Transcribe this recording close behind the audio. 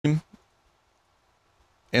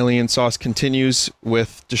Alien Sauce continues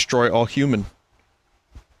with Destroy All Human.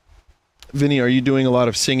 Vinny, are you doing a lot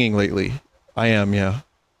of singing lately? I am, yeah.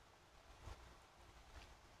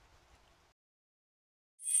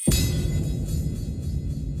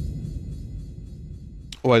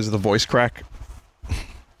 Why is the voice crack?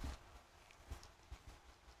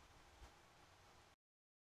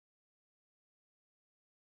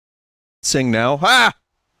 Sing now. Ha!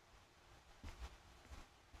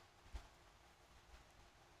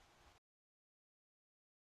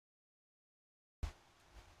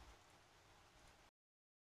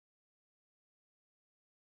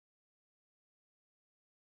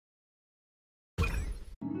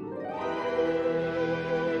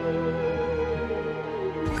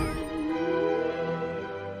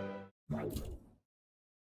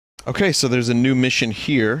 Okay, so there's a new mission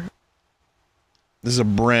here. This is a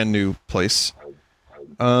brand new place.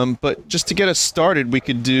 But just to get us started, we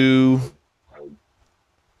could do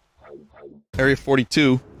Area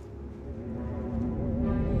 42.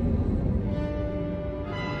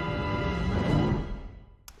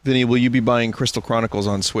 Vinny, will you be buying Crystal Chronicles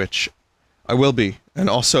on Switch? I will be. And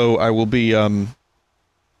also, I will be, I'll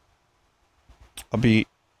be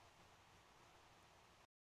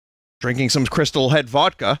drinking some Crystal Head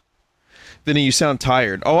vodka. Vinny, you sound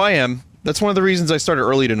tired. Oh, I am. That's one of the reasons I started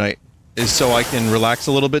early tonight, is so I can relax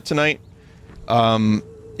a little bit tonight.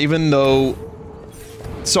 Even though...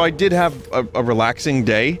 So I did have a relaxing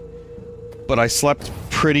day, but I slept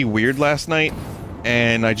pretty weird last night,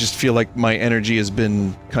 and I just feel like my energy has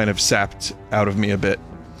been kind of sapped out of me a bit.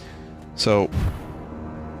 So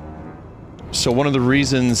one of the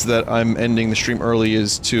reasons that I'm ending the stream early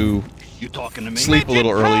is to sleep a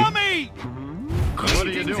little early. What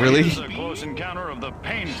are you doing? Really? This is a close encounter of the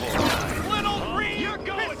painful kind. Little green, you're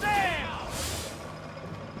going down!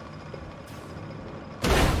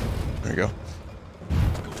 There you go.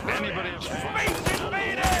 Anybody else?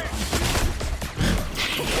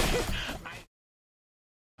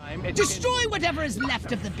 Destroy whatever is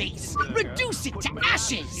left of the base. Reduce it to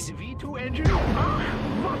ashes. V2 engine?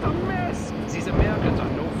 What a mess! These Americans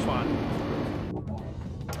are no fun.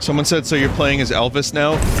 Someone said, so you're playing as Elvis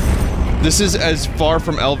now? This is as far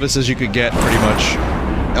from Elvis as you could get, pretty much.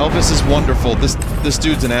 Elvis is wonderful. This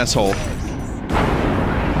dude's an asshole.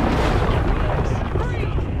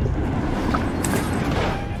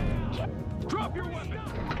 Drop your weapon!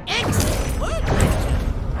 Excellent work.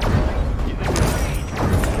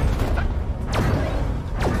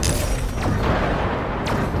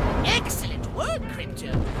 Excellent work,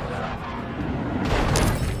 Crypto.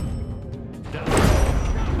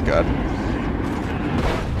 God.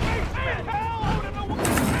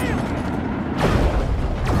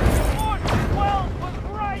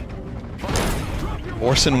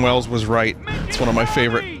 Orson Welles was right. It's one of my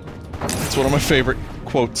favorite. It's one of my favorite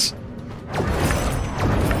quotes.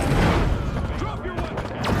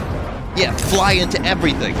 Yeah, fly into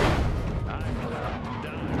everything.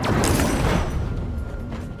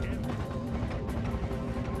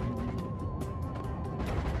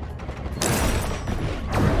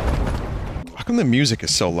 How come the music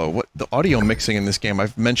is so low? What the audio mixing in this game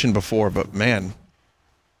I've mentioned before, but man,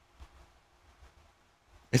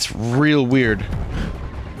 it's real weird.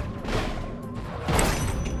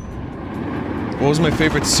 What was my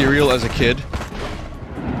favorite cereal as a kid?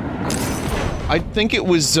 I think it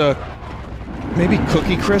was, maybe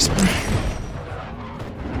Cookie Crisp?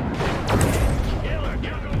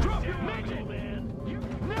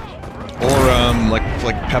 Or,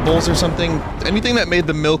 like Pebbles or something? Anything that made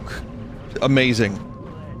the milk amazing.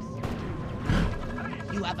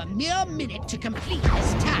 You have a mere minute to complete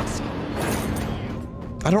this task.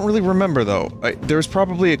 I don't really remember, though. There's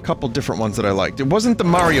probably a couple different ones that I liked. It wasn't the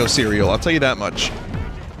Mario cereal, I'll tell you that much.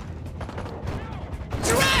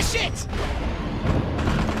 Trash it!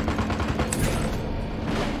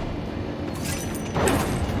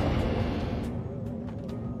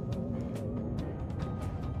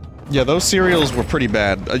 Yeah, those cereals were pretty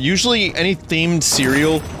bad. Usually, any themed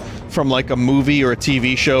cereal from, like, a movie or a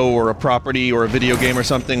TV show or a property or a video game or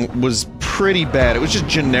something was pretty bad. It was just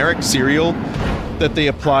generic cereal that they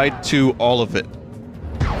applied to all of it.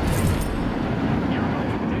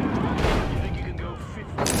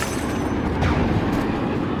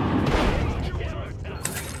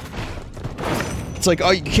 It's like,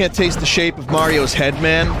 oh, you can't taste the shape of Mario's head,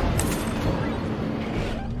 man.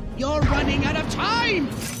 You're running out of time!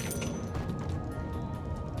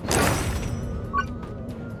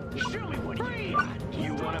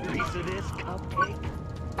 You want a piece of this, cupcake?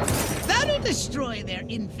 That'll destroy their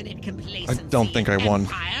infinite complacency. I don't think I won.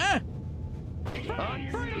 Empire.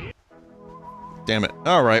 Damn it.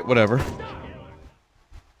 Alright, whatever.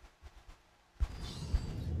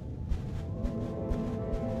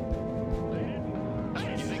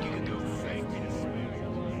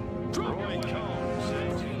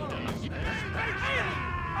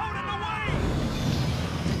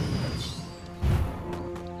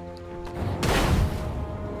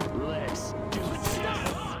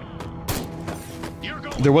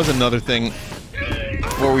 There was another thing.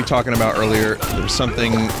 What were we talking about earlier? There was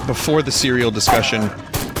something before the cereal discussion.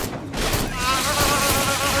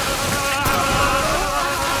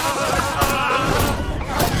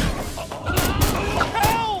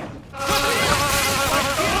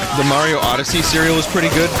 The Mario Odyssey cereal was pretty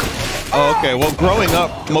good. Oh, okay. Well, growing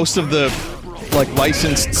up, most of the, like,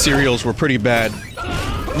 licensed cereals were pretty bad.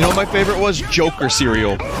 You know what my favorite was? Joker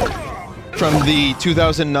cereal. From the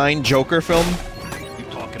 2009 Joker film.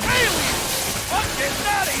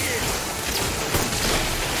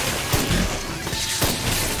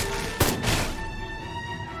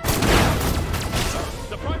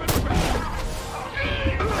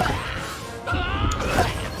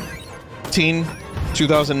 Teen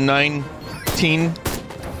 2019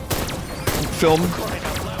 film,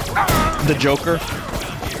 The Joker.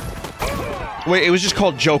 Wait, it was just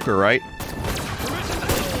called Joker, right?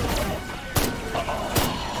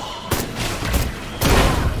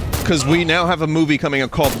 Because we now have a movie coming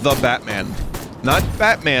out called The Batman. Not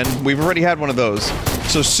Batman, we've already had one of those.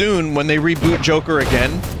 So soon, when they reboot Joker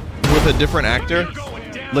again, with a different actor,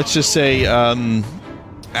 let's just say,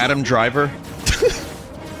 Adam Driver,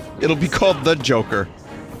 it'll be called The Joker.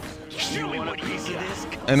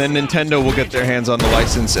 And then Nintendo will get their hands on the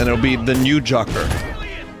license, and it'll be the new Joker.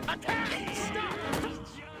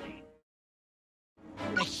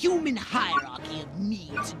 The human hierarchy of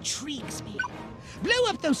needs intrigues me. Blow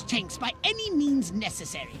up those tanks by any means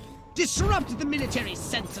necessary. Disrupt the military's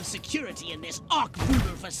sense of security in this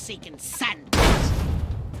Ark-Voodoo-forsaken sandbox.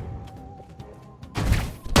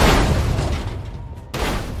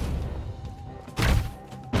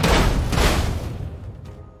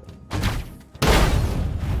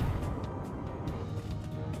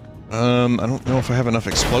 I don't know if I have enough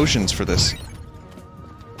explosions for this.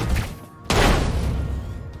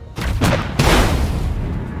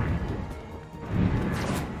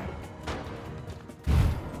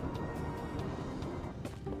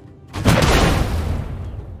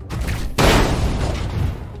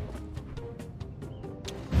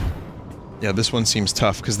 Yeah, this one seems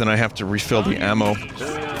tough, because then I have to refill the ammo.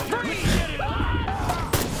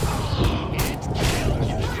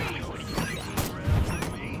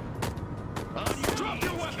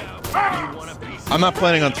 I'm not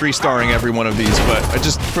planning on 3-starring every one of these, but I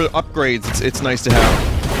just, for upgrades, it's nice to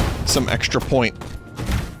have some extra point.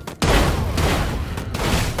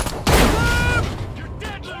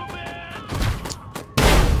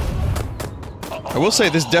 I will say,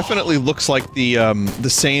 this definitely looks like the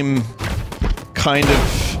same kind of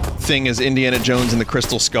thing as Indiana Jones and the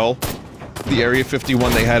Crystal Skull. The Area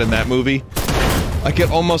 51 they had in that movie. I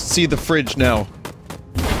can almost see the fridge now.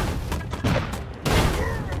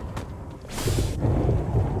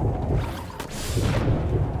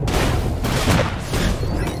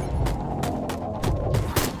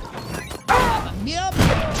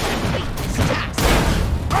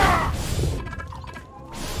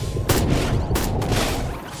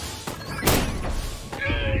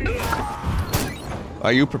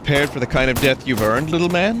 Are you prepared for the kind of death you've earned, little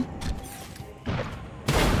man?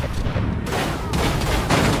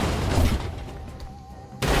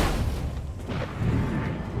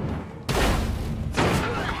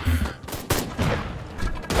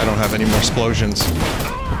 I don't have any more explosions.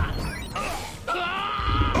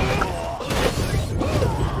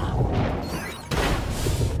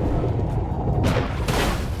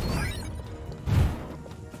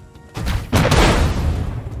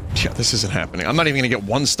 Yeah, this isn't happening. I'm not even gonna get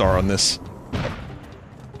 1 star on this.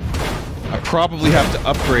 I probably have to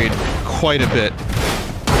upgrade quite a bit.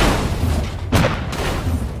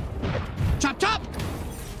 Chop chop!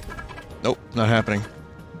 Nope, not happening.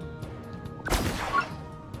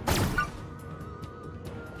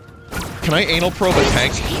 Can I anal probe a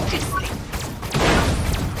tank?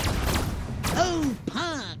 Oh,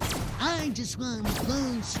 Punk! I just want to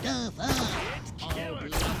blow stuff up. All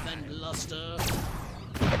bluff and bluster.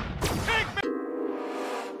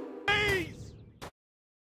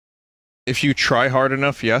 If you try hard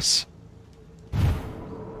enough, yes.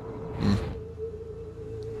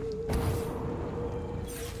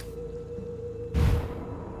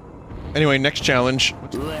 Anyway, next challenge.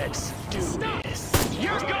 Let's do this.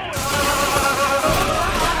 You're going.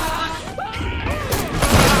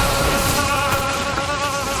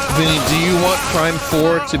 Vinny, do you want Prime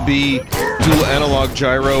 4 to be dual analog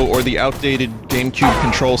gyro or the outdated GameCube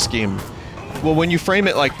control scheme? Well, when you frame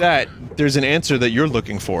it like that, there's an answer that you're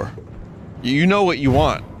looking for. You know what you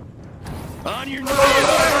want. On your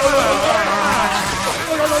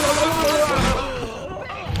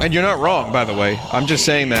And you're not wrong, by the way. I'm just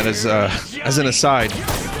saying that as an aside.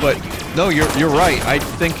 But no, you're right. I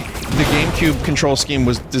think the GameCube control scheme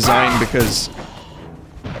was designed because...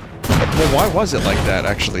 Well, why was it like that,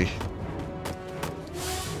 actually?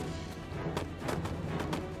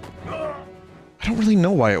 I don't really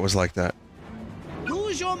know why it was like that.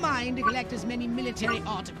 Use your mind to collect as many military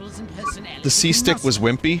articles and personnel. The C-stick was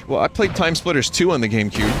wimpy? Well, I played Time Splitters 2 on the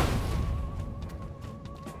GameCube.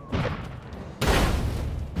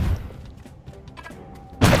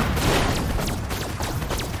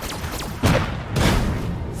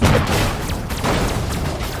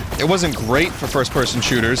 It wasn't great for first-person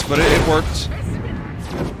shooters, but it worked.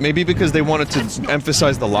 Maybe because they wanted to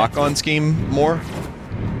emphasize the lock-on scheme more?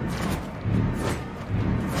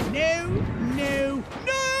 No, no,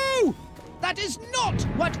 no! That is not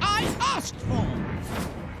what I asked for!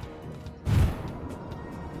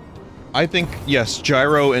 I think, yes,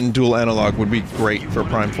 gyro and dual analog would be great for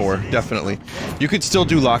Prime 4, definitely. You could still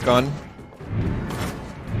do lock-on.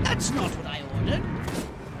 That's not what I ordered.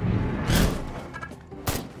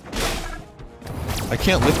 I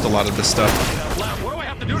can't lift a lot of this stuff. What do I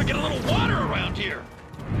have to do to get a little water around here?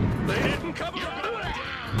 They didn't come around.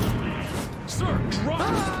 Sir, drop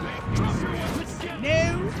your weapons.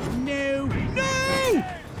 No, no, no!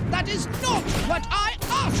 That is not what I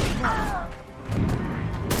asked for!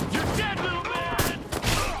 You're dead, little man!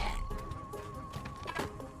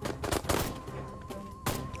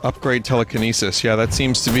 Upgrade telekinesis. Yeah, that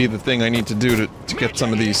seems to be the thing I need to do to get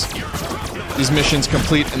some of these missions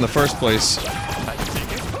complete in the first place.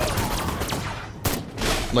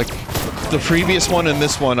 Like, the previous one and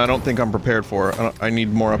this one, I don't think I'm prepared for. I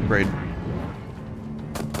need more upgrade.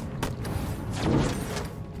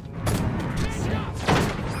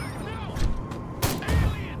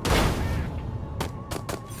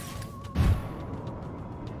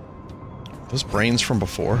 Those brains from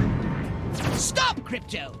before? Stop,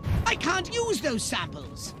 Crypto! I can't use those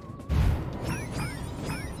samples!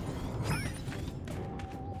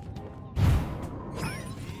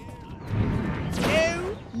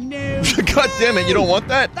 No, God damn it, you don't want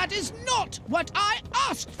that? that is not what I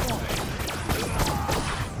asked for!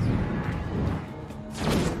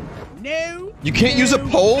 No! You can't use a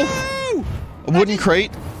pole? No! A wooden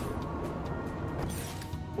crate?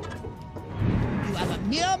 You have a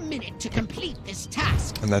mere minute to complete this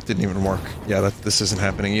task. And that didn't even work. Yeah, this isn't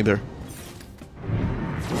happening either.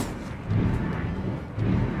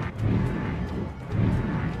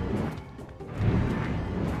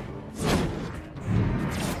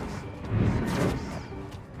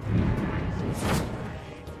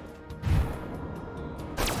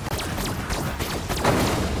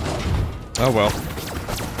 Oh well.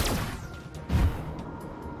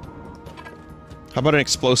 How about an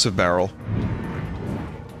explosive barrel?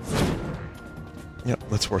 Yep,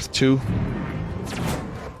 that's worth 2.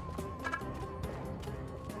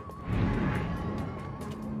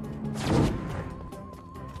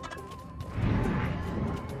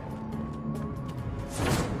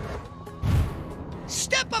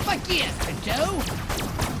 Step up a gear, Crypto!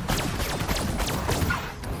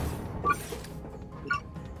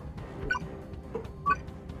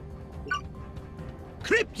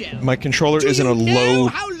 My controller is in a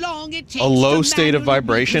low state of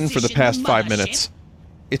vibration for the past 5 minutes.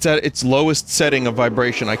 It's at its lowest setting of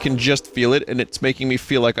vibration. I can just feel it, and it's making me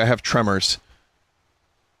feel like I have tremors.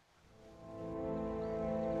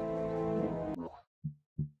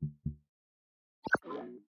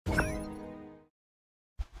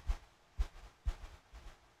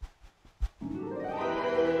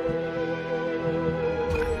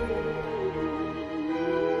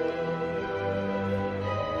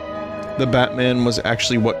 The Batman was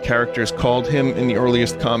actually what characters called him in the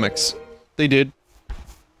earliest comics. They did.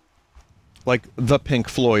 Like, the Pink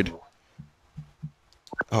Floyd.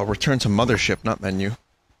 Oh, return to Mothership, not menu.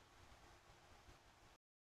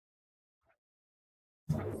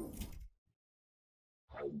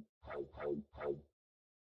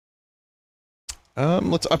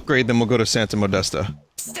 Let's upgrade, then we'll go to Santa Modesta.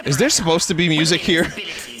 Is there supposed to be music here?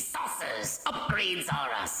 Upgrades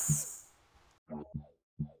are us.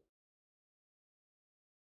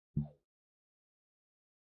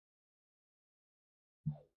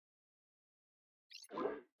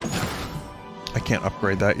 I can't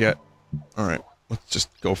upgrade that yet. Alright, let's just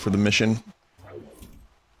go for the mission.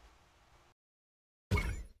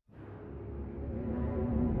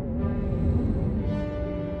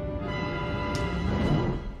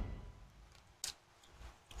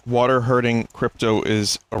 Water hurting Crypto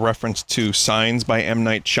is a reference to Signs by M.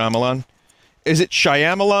 Night Shyamalan. Is it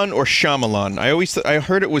Shyamalan or Shyamalan? I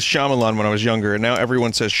heard it was Shyamalan when I was younger, and now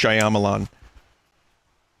everyone says Shyamalan.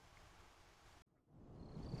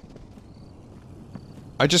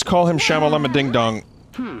 I just call him Shyamalama Ding Dong.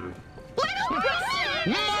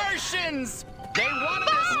 Martians! They want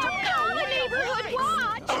to destroy our neighborhood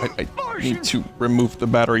watch! I need to remove the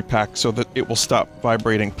battery pack so that it will stop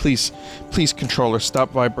vibrating. Please, please, controller,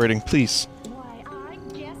 stop vibrating, please. Why, I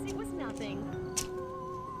guess it was nothing.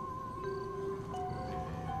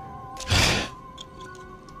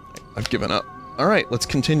 I've given up. Alright, let's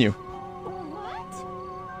continue. What?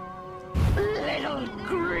 Little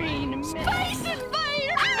green Space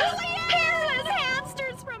Invaders! Hairless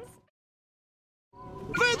hamsters from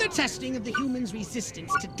Further testing of the human's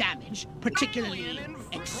resistance to damage, particularly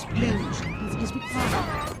explosions, is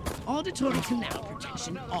required. Auditory canal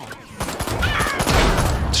protection on.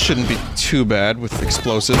 Shouldn't be too bad with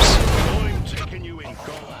explosives. I'm taking you in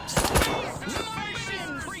guards.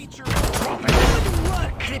 Good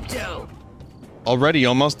work, Crypto! Already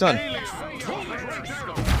almost done.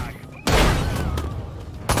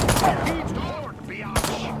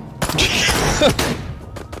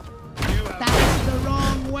 That's the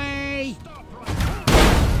wrong way!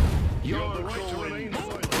 You're the right to remain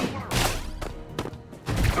silent.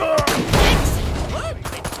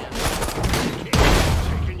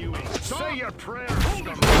 Taking you in. Say your prayers.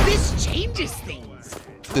 This changes things!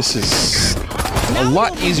 This is a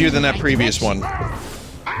lot easier than that previous one.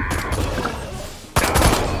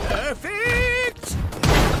 Perfect!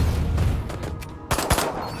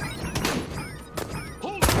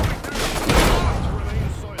 Hold it right there. To remain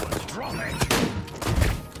silent. Drop it.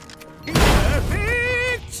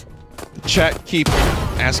 Perfect! Chat keep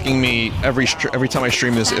asking me every time I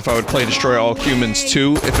stream this if I would play Destroy All Humans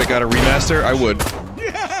 2 if it got a remaster. I would.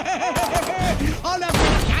 I'll have to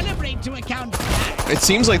calibrate to account for that. It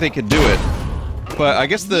seems like they could do it, but I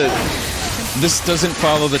guess this doesn't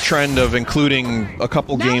follow the trend of including a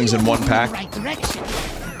couple Now games you're in one moving pack. the right direction.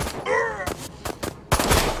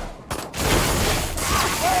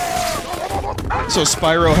 So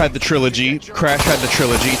Spyro had the trilogy, Crash had the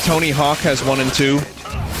trilogy, Tony Hawk has 1 and 2.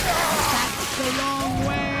 That's the wrong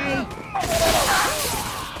way!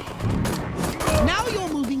 Now you're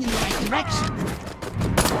moving in the right direction.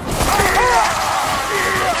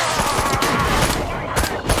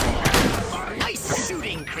 Nice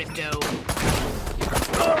shooting, Crypto!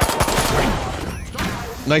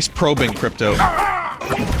 Nice probing, Crypto. Perfect!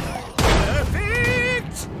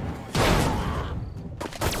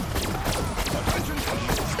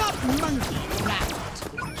 Stop monkeying around.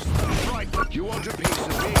 Right. You want a piece of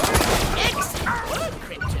me? Excellent work,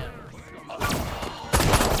 Crypto.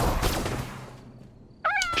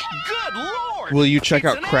 Good lord! Will you check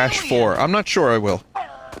out It's an Crash alien. 4? I'm not sure I will.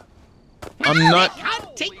 I'm not I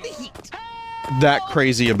can't take the heat. that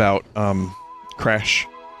crazy about, Crash.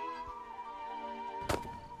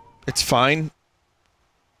 It's fine.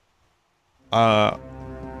 I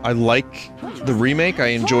like the remake, I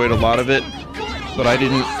enjoyed a lot of it, but I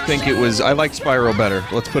didn't think it was... I like Spyro better,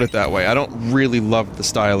 let's put it that way. I don't really love the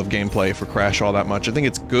style of gameplay for Crash all that much. I think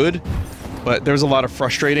it's good, but there's a lot of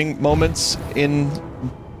frustrating moments in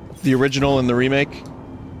the original and the remake.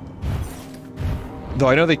 Though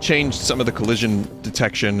I know they changed some of the collision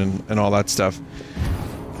detection and all that stuff.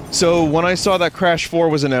 So when I saw that Crash 4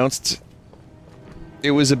 was announced,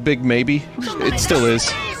 it was a big maybe. It still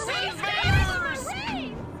is.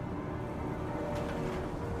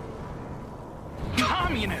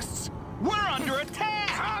 Communists! We're under attack!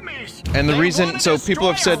 Commies! And the They reason, wanna so people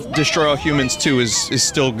have destroy said our Destroy All world! Humans 2 is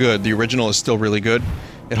still good. The original is still really good.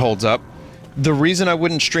 It holds up. The reason I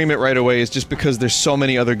wouldn't stream it right away is just because there's so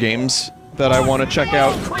many other games that I want to check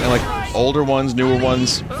out, and like older ones, newer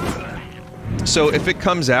ones. So if it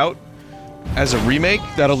comes out as a remake,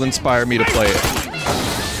 that'll inspire me to play it.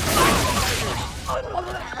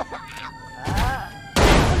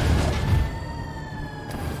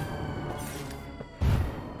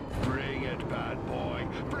 Bring it, bad boy.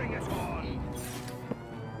 Bring it on.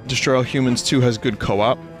 Destroy All Humans 2 has good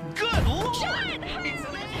co-op. Good lord!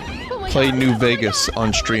 Play New Vegas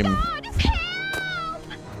on stream.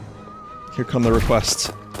 Here come the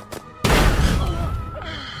requests.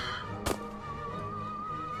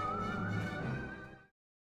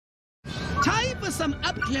 Time for some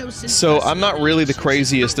up close and So personal I'm not really the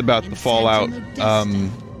craziest about the Fallout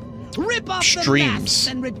Rip off the streams. masks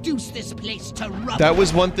and reduce this place to rubble. That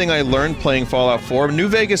was one thing I learned playing Fallout 4. New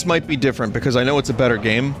Vegas might be different because I know it's a better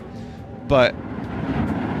game, but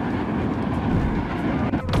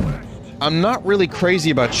I'm not really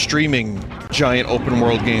crazy about streaming giant open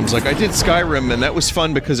world games. Like I did Skyrim and that was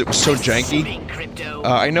fun because it was so janky. Shooting, Crypto!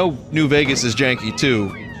 I know New Vegas is janky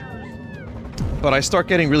too, but I start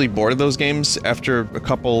getting really bored of those games after a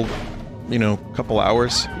couple, you know, couple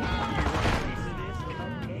hours.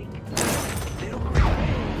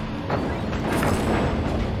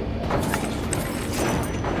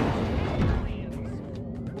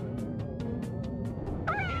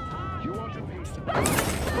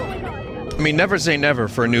 I mean, never say never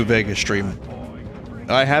for a New Vegas stream.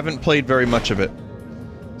 I haven't played very much of it,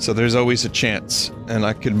 so there's always a chance, and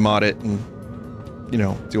I could mod it and, you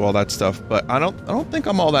know, do all that stuff. But I don't think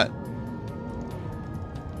I'm all that.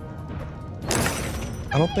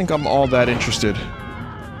 I don't think I'm all that interested.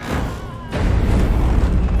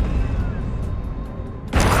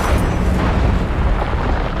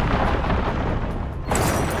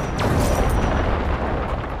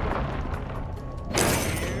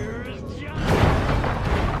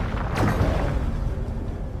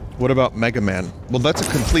 What about Mega Man? Well, that's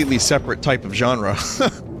a completely separate type of genre.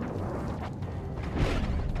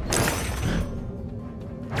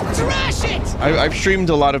 Trash it! I've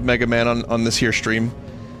streamed a lot of Mega Man on this here stream.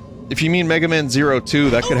 If you mean Mega Man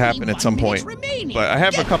 02, that could happen at some point. But I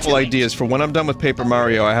have a couple ideas for when I'm done with Paper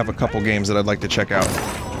Mario. I have a couple games that I'd like to check out.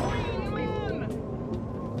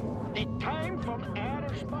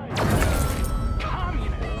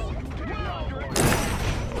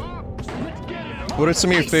 What are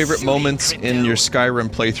some of your favorite moments in your Skyrim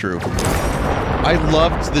playthrough? I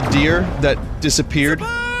loved the deer that disappeared.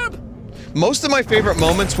 Most of my favorite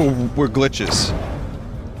moments were glitches.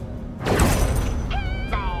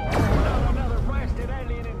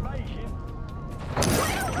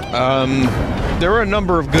 There were a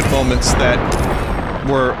number of good moments that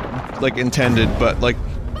were, like, intended, but, like,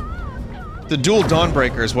 the dual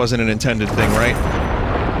Dawnbreakers wasn't an intended thing, right?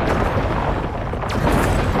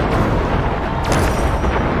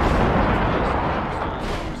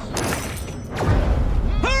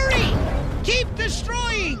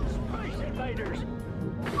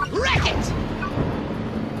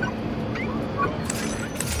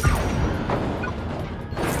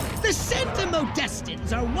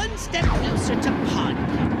 Are one step closer to pond.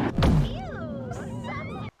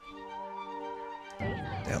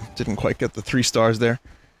 Damn, didn't quite get the 3 stars there.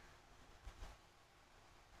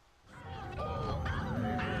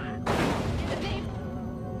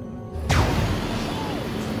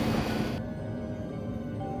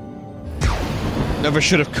 Never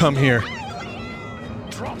should have come here.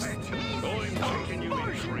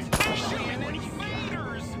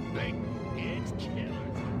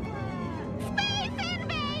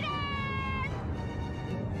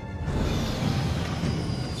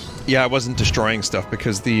 Yeah, I wasn't destroying stuff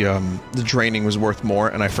because the draining was worth more,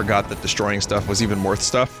 and I forgot that destroying stuff was even worth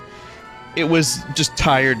stuff. It was just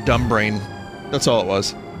tired, dumb brain. That's all it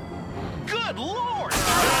was. Good lord!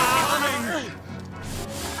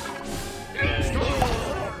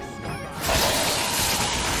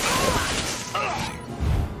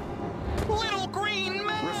 Little green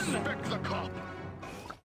man! Respect the cop.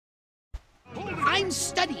 I'm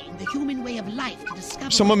studying the human way of life to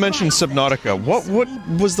discover. Someone mentioned Subnautica. What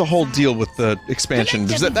was the whole deal with the expansion?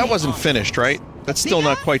 That wasn't finished, right? That's still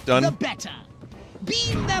not quite done. The better.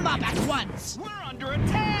 Beam them up at once. We're under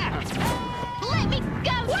attack! Let me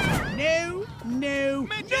go! No, no,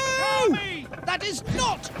 no! That is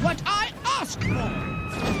not what I asked for.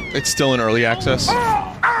 It's still in early access.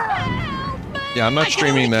 Yeah, I'm not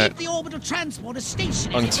streaming that the orbital transporter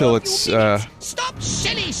station until it's Stop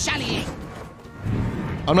shilly-shallying.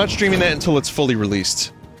 I'm not streaming that until it's fully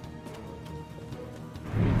released.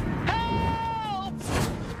 Help!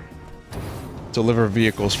 Deliver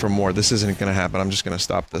vehicles for more. This isn't gonna happen. I'm just gonna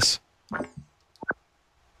stop this.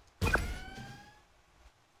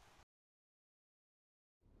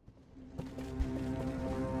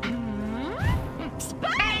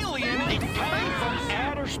 Alien! It came from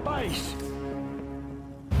outer space!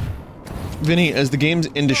 Vinny, as the games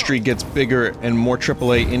industry gets bigger and more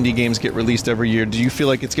AAA indie games get released every year, do you feel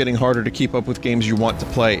like it's getting harder to keep up with games you want to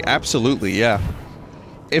play? Absolutely, yeah.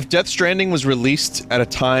 If Death Stranding was released at a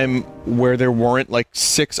time where there weren't, like,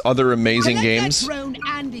 6 other amazing games,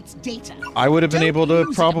 I would have been able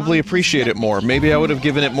to probably appreciate it more. Maybe I would have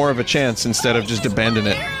given it more of a chance instead of just abandon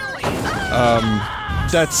it.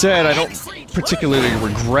 That said, I don't particularly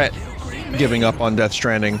regret giving up on Death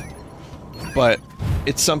Stranding, but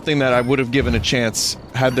it's something that I would have given a chance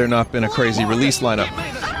had there not been a crazy release lineup.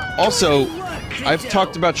 Also, I've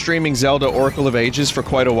talked about streaming Zelda Oracle of Ages for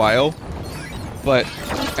quite a while, but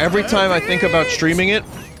every time I think about streaming it,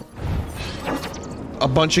 a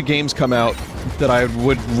bunch of games come out that I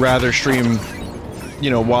would rather stream, you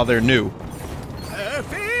know, while they're new.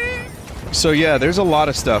 So yeah, there's a lot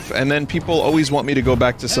of stuff, and then people always want me to go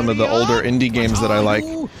back to some of the older indie games that I like,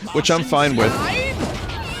 which I'm fine with.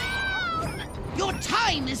 Your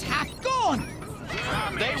time is half gone.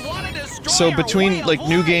 So between, like,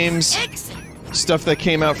 new games, stuff that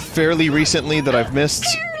came out fairly recently that I've missed,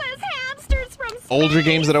 older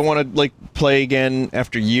games that I want to like play again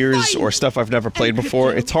after years, or stuff I've never played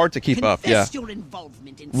before. It's hard to keep up. Yeah,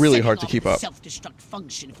 really hard to keep up.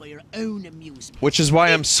 Which is why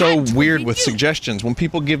I'm so weird with suggestions. When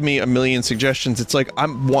people give me a million suggestions, it's like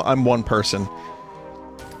I'm one person.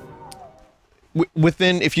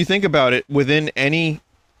 Within, if you think about it, within any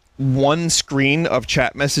one screen of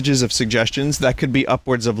chat messages of suggestions, that could be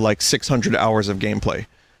upwards of like 600 hours of gameplay.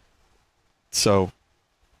 So.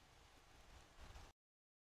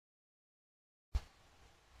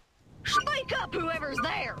 Wake up, whoever's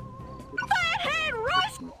there! Fathead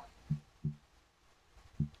Russ!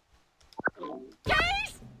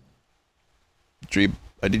 Case? Dream,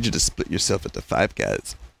 I need you to split yourself into 5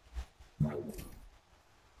 guys.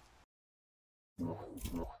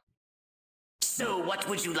 So what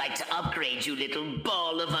would you like to upgrade, you little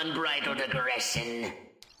ball of unbridled aggression?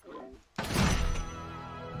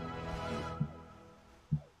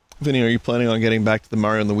 Vinny, are you planning on getting back to the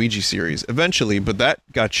Mario and Luigi series? Eventually, but that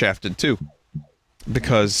got shafted too.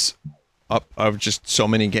 Because of just so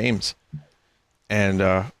many games.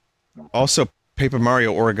 And also, Paper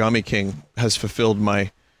Mario Origami King has fulfilled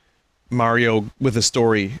my Mario with a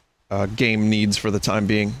story game needs for the time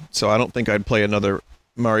being. So I don't think I'd play another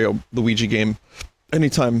Mario Luigi game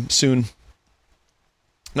anytime soon.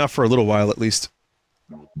 Not for a little while, at least.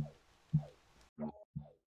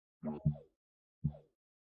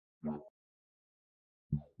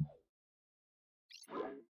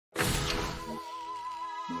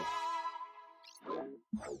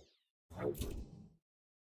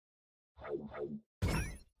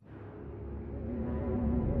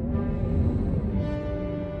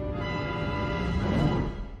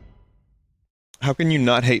 How can you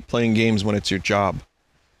not hate playing games when it's your job?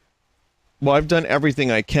 Well, I've done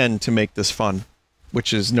everything I can to make this fun,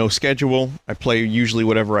 which is no schedule. I play usually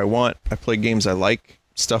whatever I want. I play games I like,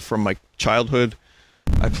 stuff from my childhood.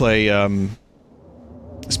 I play,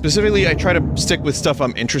 specifically, I try to stick with stuff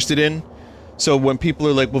I'm interested in. So when people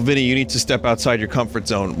are like, well, Vinny, you need to step outside your comfort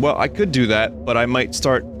zone. Well, I could do that, but I might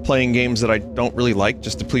start playing games that I don't really like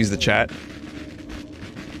just to please the chat.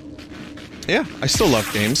 Yeah, I still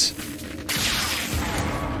love games.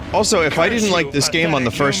 Also, if I didn't like this game on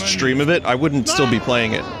the first stream of it, I wouldn't still be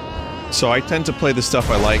playing it. So I tend to play the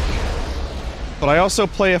stuff I like. But I also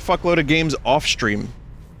play a fuckload of games off-stream.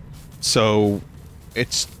 So,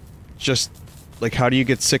 it's just, like, how do you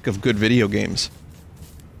get sick of good video games?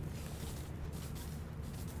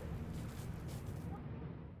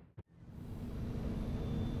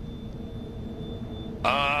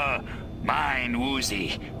 Mind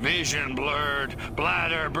woozy, vision blurred,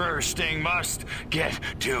 bladder bursting, must get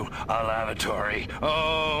to a lavatory.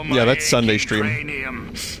 Oh, my yeah, that's Sunday stream.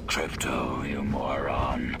 Cranium. Crypto, you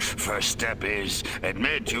moron. First step is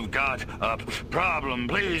admit you've got a problem.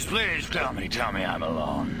 Please, please tell me I'm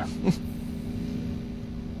alone.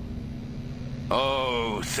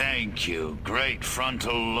 Oh, thank you. Great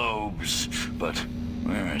frontal lobes. But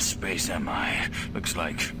where in space am I? Looks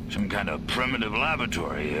like some kind of primitive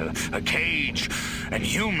laboratory, a cage, and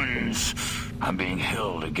humans are being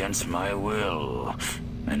held against my will,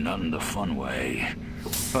 and not in the fun way.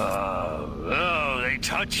 Oh, they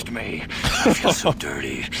touched me. I feel so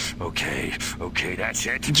dirty. Okay, that's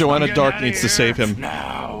it. Joanna Dark needs to save him.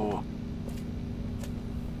 Now.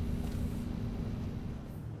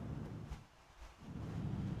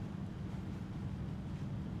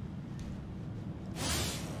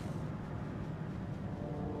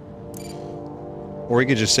 Or he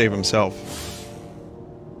could just save himself.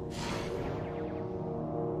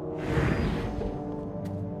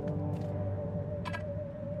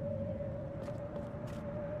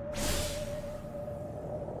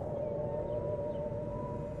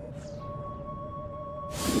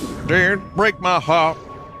 Didn't break my heart,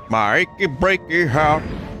 my achy breaky heart.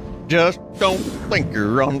 Just don't think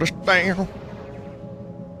you understand.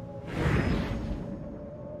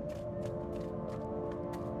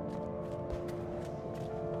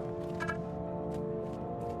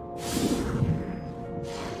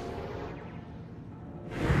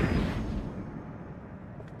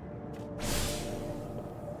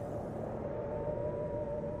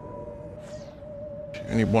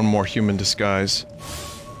 I need one more human disguise.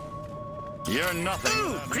 You're nothing.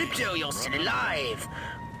 Ooh, Crypto, you're still alive.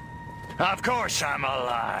 Of course I'm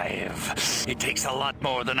alive. It takes a lot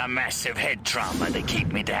more than a massive head trauma to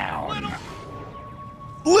keep me down.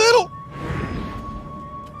 Little!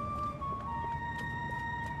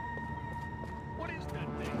 What is that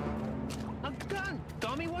thing? A gun,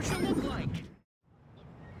 dummy. What you look like?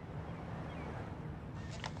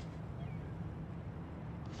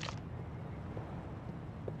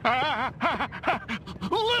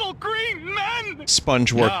 Little green men!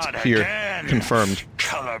 Sponge worked Not here. again. Confirmed.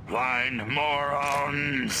 Colorblind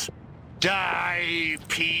morons. Die,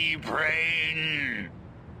 pea brain.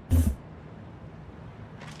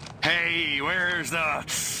 Hey, where's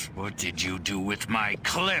the... What did you do with my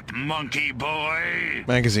clip, monkey boy?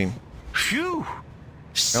 Magazine. Phew.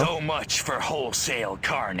 So much for wholesale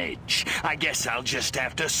carnage. I guess I'll just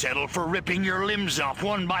have to settle for ripping your limbs off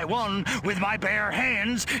one by one with my bare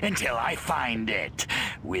hands until I find it.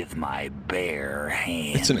 With my bare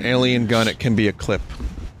hands. It's an alien gun. It can be a clip.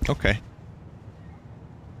 Okay.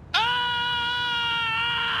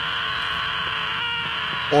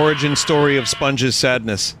 Origin story of Sponge's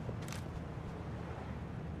sadness.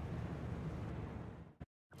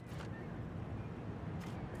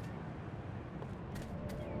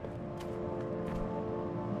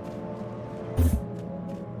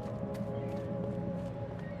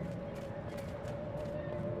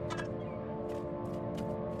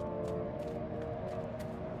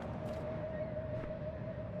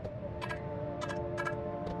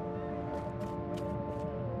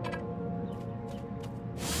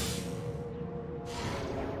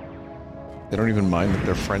 They don't even mind that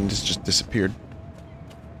their friend has just disappeared.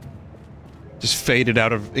 Just faded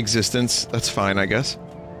out of existence. That's fine, I guess.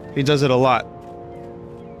 He does it a lot.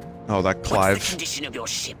 Oh, that Clive. What's the condition of your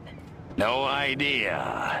ship? No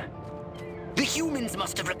idea. The humans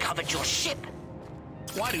must have recovered your ship.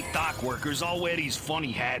 Why do dock workers all wear these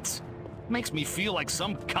funny hats? Makes me feel like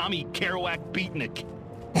some commie Kerouac beatnik.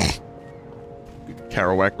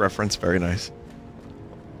 Kerouac reference, very nice.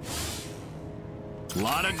 A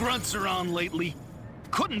lot of grunts around lately.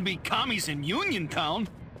 Couldn't be commies in Uniontown.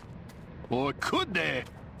 Or could they?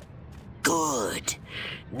 Good.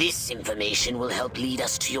 This information will help lead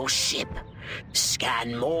us to your ship.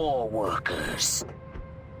 Scan more workers.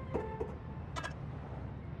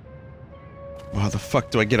 How the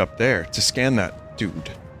fuck do I get up there to scan that dude?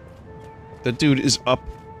 The dude is up,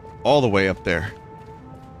 all the way up there.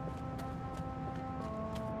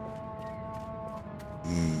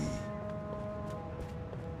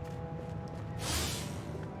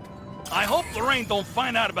 I hope Lorraine don't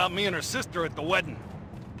find out about me and her sister at the wedding.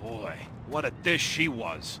 Boy, what a dish she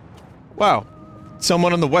was. Wow.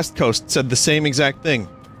 Someone on the West Coast said the same exact thing.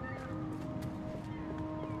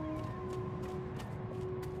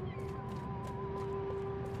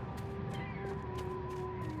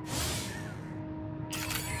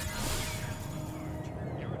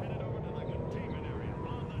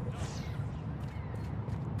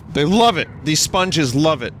 They love it. These sponges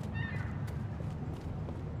love it.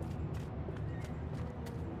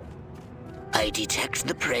 I detect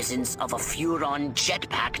the presence of a Furon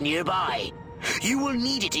jetpack nearby. You will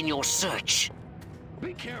need it in your search.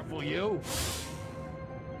 Be careful, you.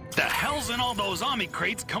 The hell's in all those army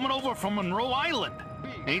crates coming over from Monroe Island?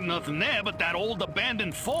 Ain't nothing there but that old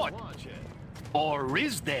abandoned fort. Or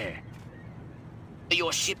is there?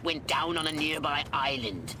 Your ship went down on a nearby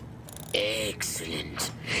island.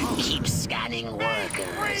 Excellent. Keep scanning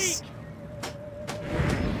workers.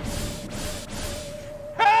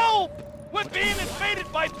 Help! We're being invaded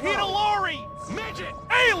by Peter Lorre! Midget!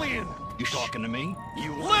 Alien! You talking to me?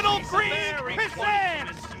 You little green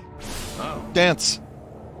pissant! Oh. Dance.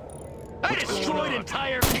 I destroyed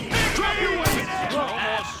entire... Drop your weapons! No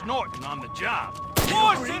more snorting on the job.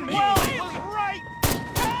 Orson Welles was right!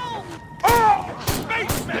 Help! Oh!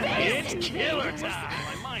 Spaceman! It's killer time!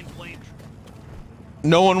 My mind's playing...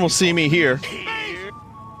 No one will see me here. Help!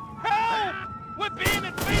 We're being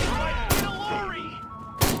invaded by Peter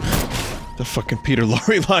Lorre! The fucking Peter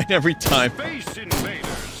Lorre line every time. Space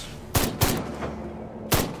invaders!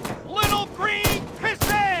 Little green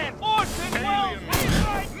pissant! Orson Welles!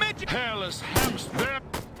 Midget! Hairless hamster!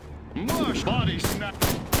 Mush body snap!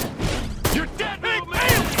 You're dead, big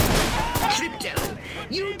man! Crypto,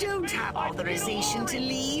 you don't have authorization to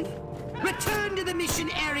leave. Return to the mission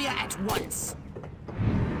area at once.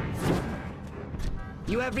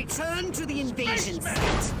 You have returned to the invasion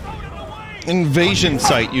site. Invasion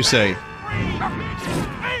site, you say.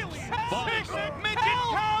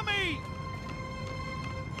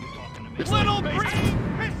 Little green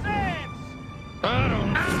pissants!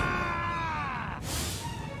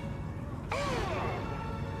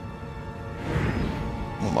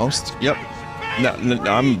 Almost. Yep. No,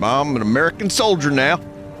 I'm an American soldier now.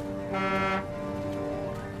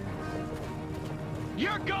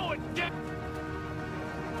 You're going dead.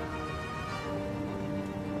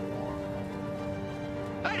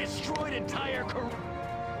 I destroyed entire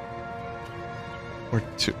Or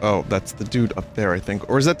two. Oh, that's the dude up there, I think.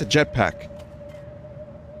 Or is that the jetpack?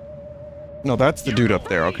 No, that's the dude up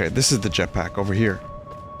there. Okay, this is the jetpack over here.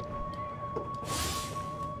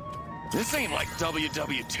 This ain't like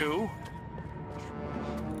WW2.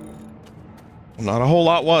 Not a whole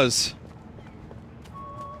lot was.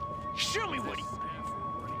 Show me what he...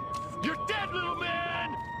 You're dead, little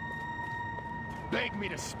man! Beg me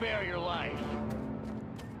to spare your life.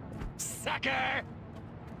 Sucker!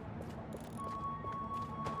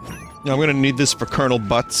 Yeah, I'm gonna need this for Colonel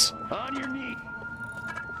Butts. On your knee.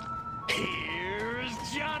 Here's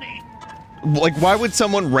Johnny. Like, why would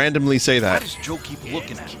someone randomly say Why that? does Joe keep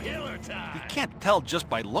looking at me? Killer time. He can't tell just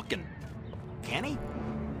by looking. Can he?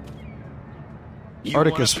 You want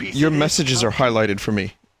a Articus, piece your of this? messages are highlighted for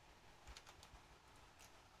me.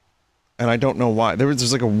 And I don't know why.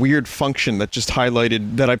 There's like a weird function that just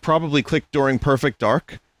highlighted, that I probably clicked during Perfect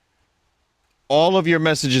Dark. All of your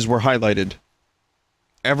messages were highlighted.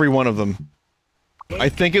 Every one of them. I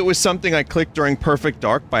think it was something I clicked during Perfect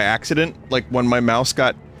Dark by accident, like when my mouse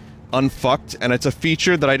got unfucked, and it's a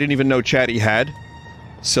feature that I didn't even know Chatty had.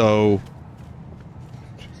 So...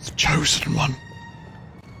 the chosen one.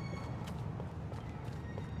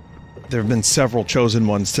 There have been several chosen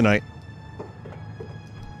ones tonight.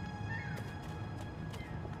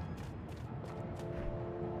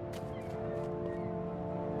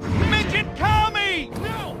 Midget Kami!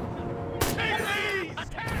 No! Haley!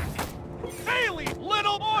 Attack! Haley!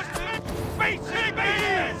 Little Austin! Face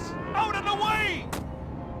invaders! Out of the way!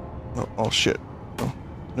 Oh shit. Oh,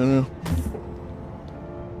 no.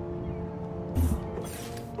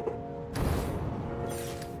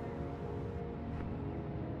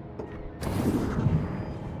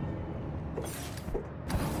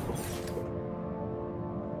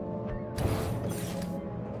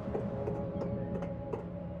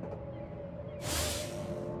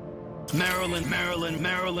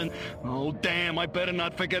 Maryland. Oh, damn, I better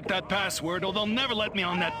not forget that password, or they'll never let me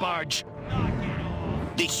on that barge.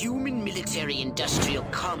 The human military-industrial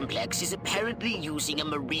complex is apparently using a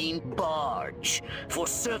marine barge for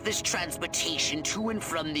surface transportation to and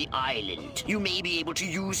from the island. You may be able to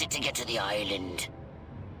use it to get to the island.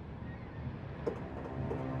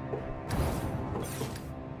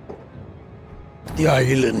 The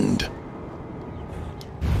island.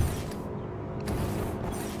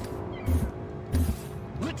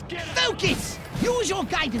 Let's get it! Focus! Use your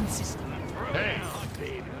guidance system. Hey,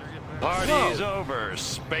 party's over,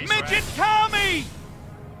 space Midget Kami!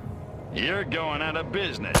 You're going out of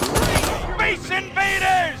business. Space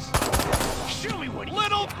invaders! Show me what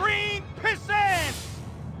little green pissant!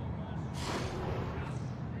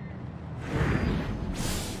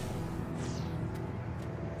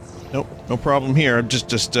 Nope, no problem here. I'm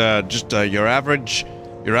just your average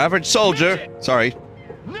soldier. Midget! Sorry.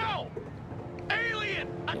 No! Alien!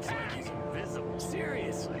 Attack! He's invisible.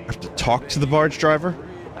 Seriously. I have to talk to the barge driver?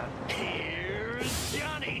 Here's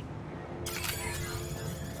Johnny.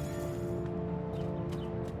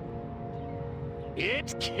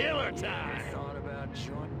 It's killer time. Thought about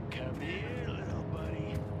joining? Come here, little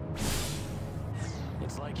buddy.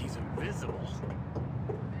 Looks like he's invisible.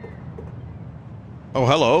 Oh,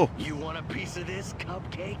 hello. You want a piece of this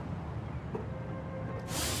cupcake?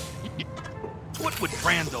 What would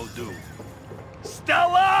Brando do?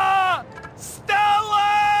 Stella!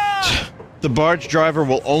 Stella! The barge driver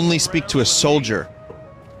will only speak to a soldier.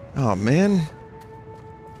 Oh, man.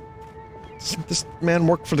 Doesn't this man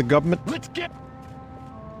work for the government? Let's get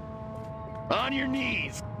on your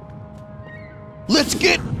knees. Let's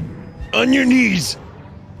get on your knees.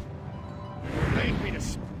 Beg me to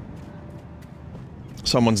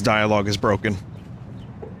Someone's dialogue is broken.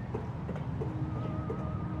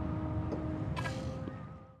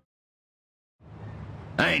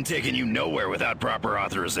 I ain't taking you nowhere without proper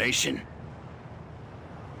authorization.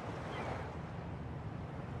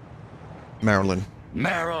 Marilyn.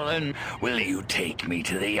 Marilyn, will you take me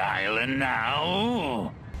to the island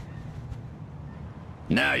now?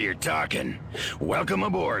 Now you're talking. Welcome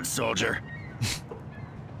aboard, soldier.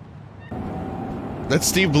 That's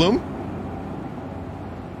Steve Bloom?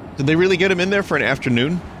 Did they really get him in there for an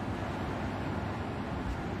afternoon?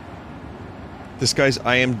 This guy's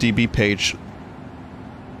IMDb page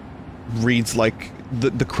reads like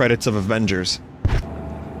the credits of Avengers.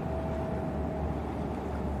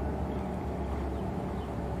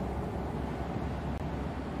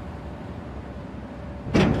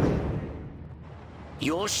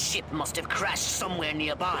 Your ship must have crashed somewhere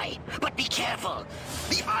nearby. But be careful!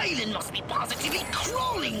 The island must be positively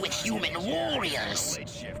crawling with human warriors! late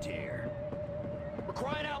shift here. We're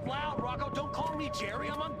crying out loud, Rocco. Don't call me Jerry.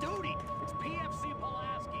 I'm on duty. It's PFC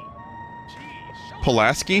Pulaski. Jeez, show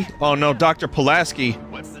Pulaski? Oh no, Dr. Pulaski.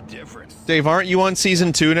 What's the difference? Dave, aren't you on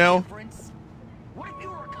season 2 now? difference. What if you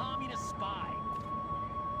were a communist spy?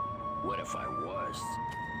 What if I was?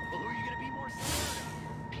 Well, who are you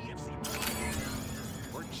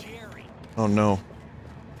Oh no.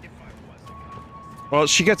 Well,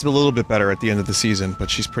 she gets a little bit better at the end of the season, but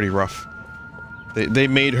she's pretty rough. They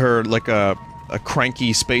made her like a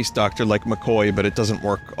cranky space doctor like McCoy, but it doesn't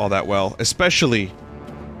work all that well. Especially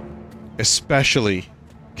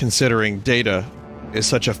considering Data is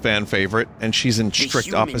such a fan favorite, and she's in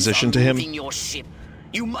strict opposition to him. Your ship.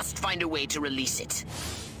 You must find a way to release it.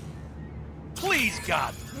 Please,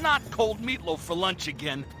 God, not cold meatloaf for lunch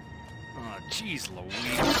again. Oh, jeez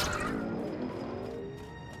Louise.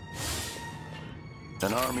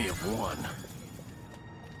 An army of one.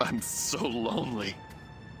 I'm so lonely.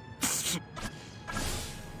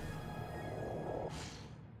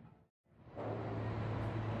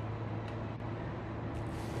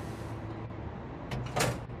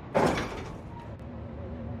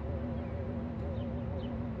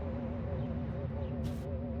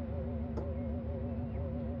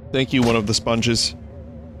 Thank you, one of the sponges.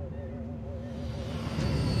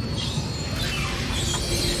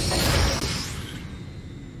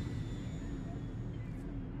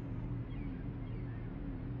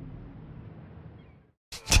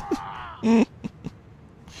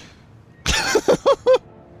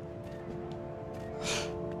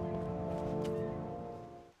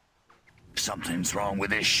 Something's wrong with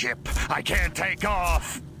this ship. I can't take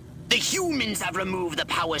off. The humans have removed the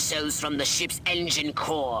power cells from the ship's engine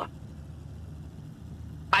core.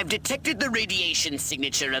 I've detected the radiation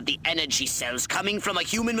signature of the energy cells coming from a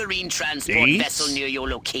human marine transport vessel near your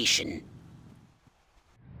location.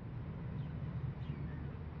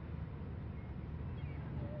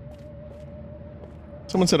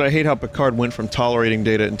 Someone said, I hate how Picard went from tolerating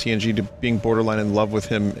Data in TNG to being borderline in love with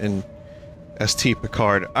him in ST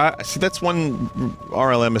Picard. See, that's one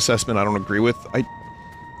RLM assessment I don't agree with.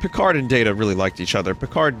 Picard and Data really liked each other.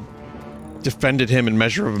 Picard defended him in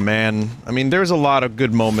Measure of a Man. I mean, there's a lot of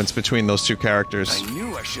good moments between those two characters. I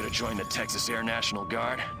knew I should have joined the Texas Air National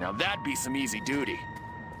Guard. Now that'd be some easy duty.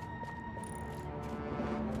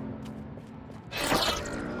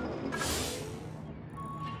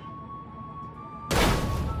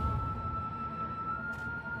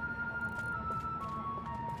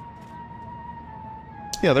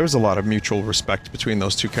 Yeah, there was a lot of mutual respect between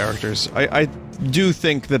those two characters. I do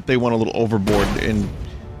think that they went a little overboard in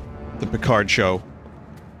the Picard show.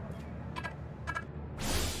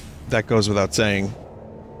 That goes without saying.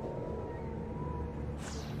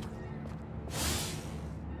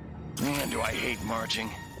 Man, do I hate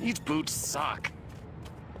marching. These boots suck.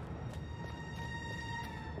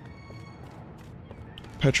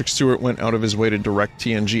 Patrick Stewart went out of his way to direct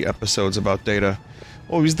TNG episodes about Data.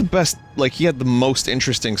 Well, he's the best, like, he had the most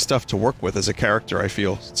interesting stuff to work with as a character, I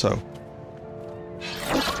feel, so.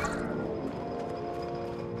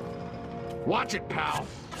 Watch it, pal.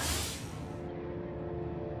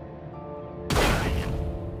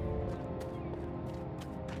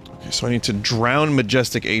 Okay, so I need to drown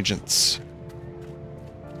Majestic agents.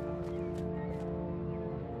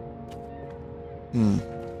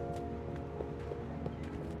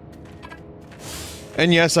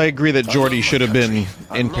 And yes, I agree that Geordi should have been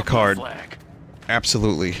in Picard.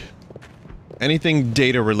 Absolutely. Anything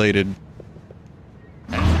Data related,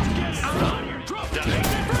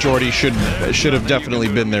 Geordi should have definitely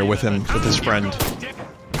been there with him, with his friend.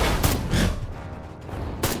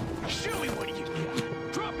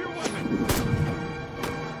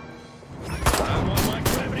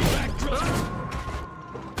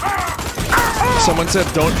 Someone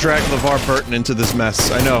said, don't drag LeVar Burton into this mess.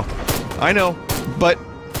 I know, but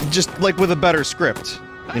just, like, with a better script.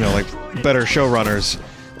 You know, like, better showrunners.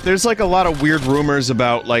 There's, like, a lot of weird rumors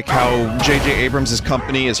about, like, how J.J. Abrams'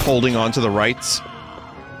 company is holding on to the rights.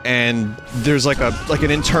 And there's, like,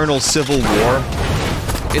 an internal civil war.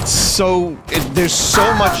 There's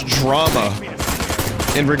so much drama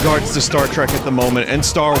in regards to Star Trek at the moment, and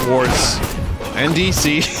Star Wars, and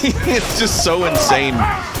DC. It's just so insane.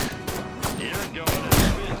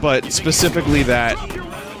 But specifically that,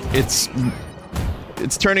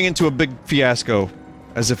 it's turning into a big fiasco,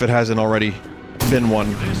 as if it hasn't already been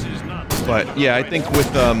one. But yeah, I think with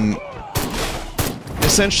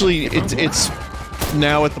essentially it's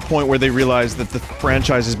now at the point where they realize that the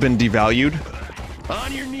franchise has been devalued,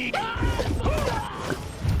 On your knee.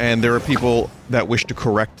 and there are people that wish to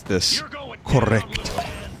correct this. Correct.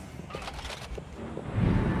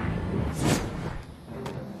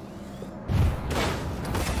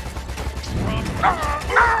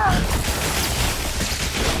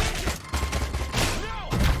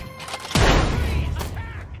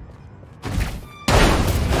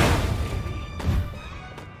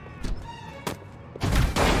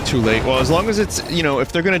 Too late. Well, as long as it's, you know,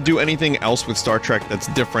 if they're gonna do anything else with Star Trek that's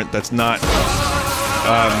different, that's not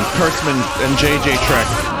Kurtzman and JJ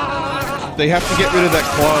Trek, they have to get rid of that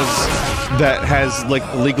clause that has, like,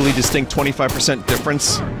 legally distinct 25%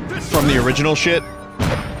 difference from the original shit,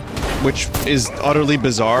 which is utterly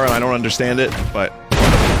bizarre, and I don't understand it, but...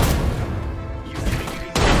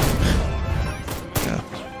 yeah.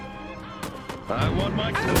 I want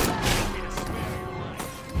my...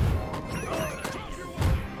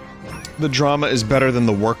 The drama is better than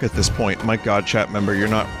the work at this point. My god, chat member, you're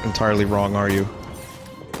not entirely wrong, are you?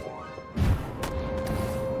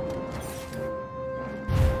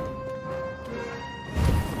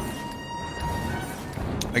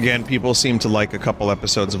 Again, people seem to like a couple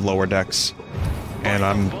episodes of Lower Decks, and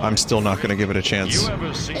I'm still not going to give it a chance.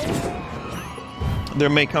 There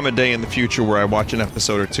may come a day in the future where I watch an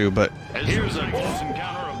episode or two, but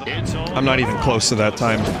I'm not even close to that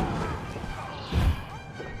time.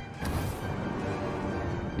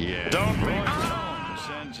 Yeah. Don't make Tom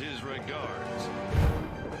sends his regards.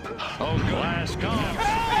 Oh, glass gone.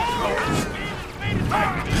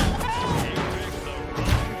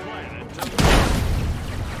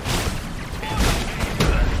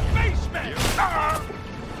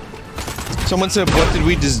 Someone said, what did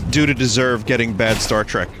we do to deserve getting bad Star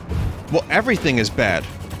Trek? Well, everything is bad.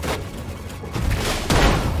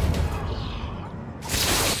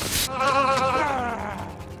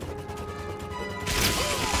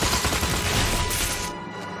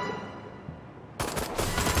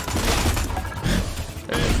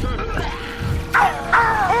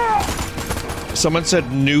 Someone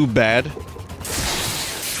said new bad.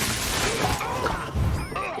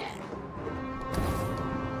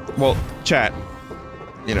 Well, chat,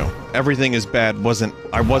 you know, everything is bad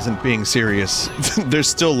I wasn't being serious. There's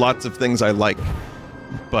still lots of things I like,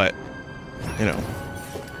 but, you know,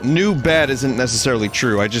 new bad isn't necessarily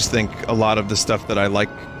true. I just think a lot of the stuff that I like,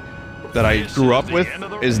 that I grew up with,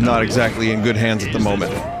 is not exactly in good hands at the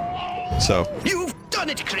moment. So. You've done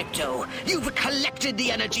it, Crypto! You've collected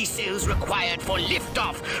the energy cells required for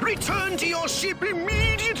liftoff! Return to your ship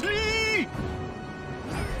immediately!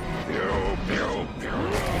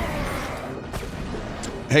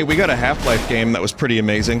 Hey, we got a Half-Life game that was pretty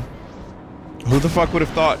amazing. Who the fuck would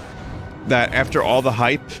have thought that after all the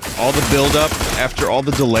hype, all the build-up, after all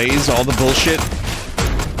the delays, all the bullshit,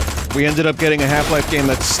 we ended up getting a Half-Life game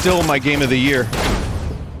that's still my game of the year.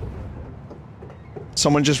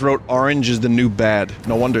 Someone just wrote, orange is the new bad.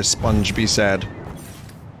 No wonder Sponge be sad.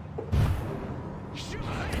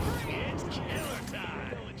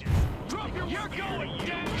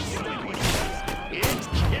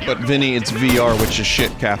 But Vinny, it's VR, which is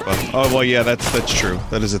shit, Kappa. Oh, well, yeah, that's true.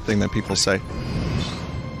 That is a thing that people say.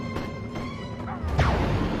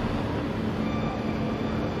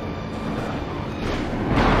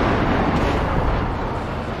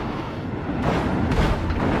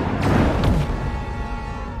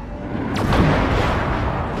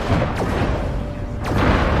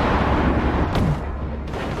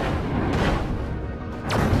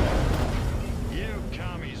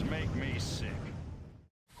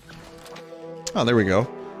 Oh, there we go.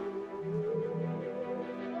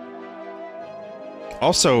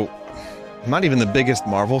 Also, I'm not even the biggest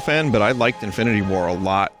Marvel fan, but I liked Infinity War a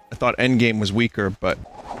lot. I thought Endgame was weaker, but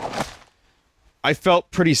I felt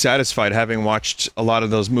pretty satisfied having watched a lot of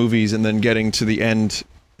those movies and then getting to the end,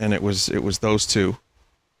 and it was those two.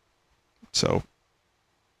 So,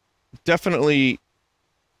 definitely,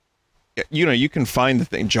 you know, you can find the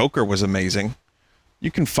thing. Joker was amazing. You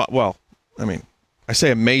can find, well, I mean, I say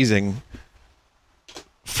amazing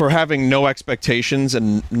for having no expectations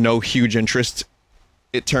and no huge interest.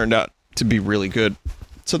 It turned out to be really good.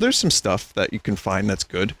 So there's some stuff that you can find that's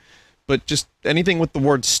good, but just anything with the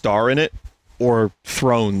word star in it or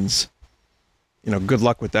thrones, you know, good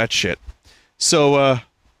luck with that shit. So,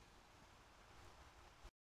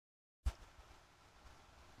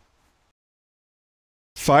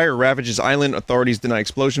 fire ravages island. Authorities deny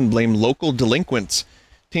explosion. Blame local delinquents.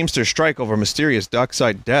 Teamsters strike over mysterious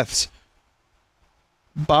dockside deaths.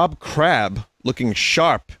 Bob Crabbe, looking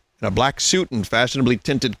sharp in a black suit and fashionably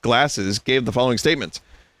tinted glasses, gave the following statements.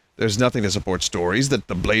 There's nothing to support stories that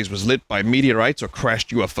the blaze was lit by meteorites or crashed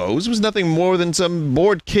UFOs. It was nothing more than some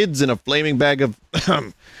bored kids in a flaming bag of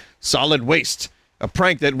solid waste. A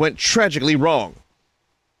prank that went tragically wrong.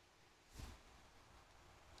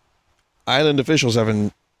 Island officials have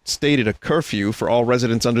instated a curfew for all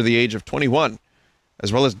residents under the age of 21,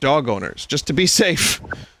 as well as dog owners, just to be safe.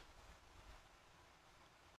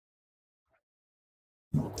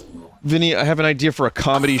 Vinny, I have an idea for a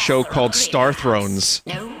comedy show called Star Thrones.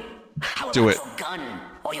 No? How Do about it. your gun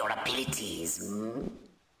or your abilities?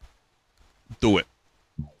 Do it.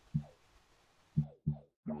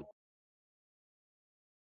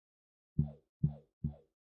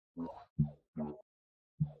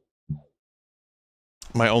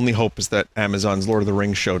 My only hope is that Amazon's Lord of the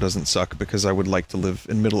Rings show doesn't suck, because I would like to live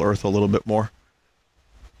in Middle-earth a little bit more.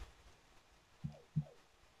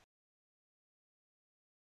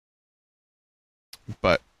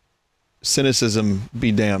 But cynicism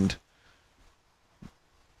be damned.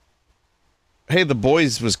 Hey, The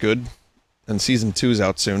Boys was good, and Season 2's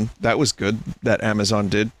out soon. That was good, that Amazon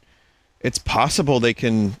did. It's possible they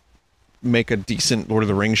can make a decent Lord of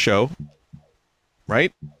the Rings show.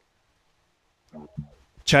 Right?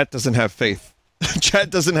 Chat doesn't have faith. Chat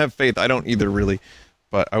doesn't have faith. I don't either, really.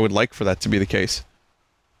 But I would like for that to be the case.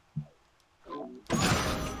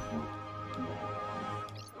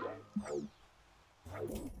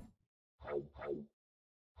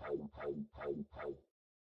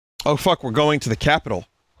 Oh fuck, we're going to the capital.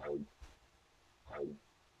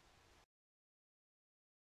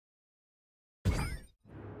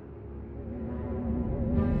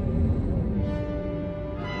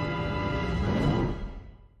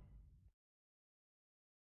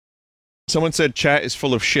 Someone said chat is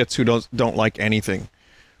full of shits who don't like anything.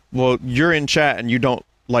 Well, you're in chat and you don't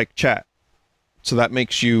like chat. So that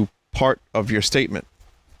makes you part of your statement.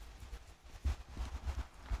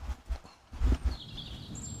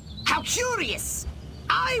 How curious!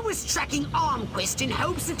 I was tracking Armquist in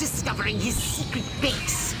hopes of discovering his secret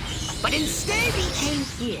base. But instead he came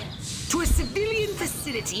here, to a civilian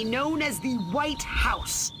facility known as the White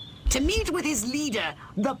House, to meet with his leader,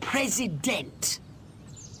 the President.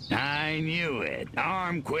 I knew it.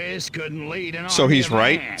 Armquist couldn't lead an So army he's of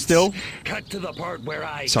right, ants. still? Cut to the part where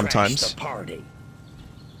I Sometimes. crashed the party.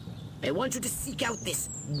 I want you to seek out this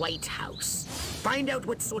White House. Find out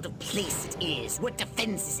what sort of place it is, what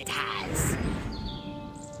defenses it has.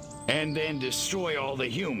 And then destroy all the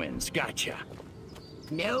humans. Gotcha.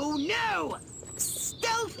 No, no!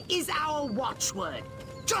 Stealth is our watchword.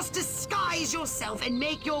 Just disguise yourself and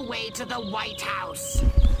make your way to the White House.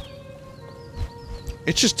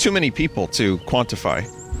 It's just too many people to quantify.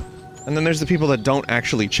 And then there's the people that don't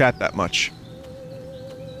actually chat that much.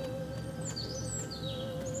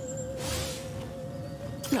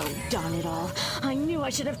 Oh, darn it all. I knew I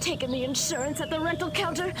should have taken the insurance at the rental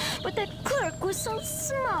counter, but that clerk was so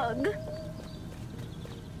smug.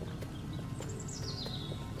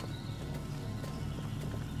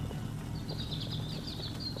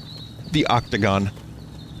 The Octagon.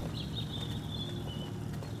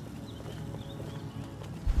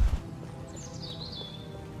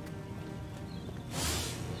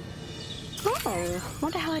 Oh,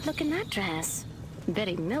 wonder how I'd look in that dress.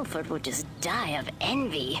 Betty Milford would just die of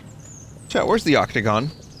envy. Chat, where's the Octagon?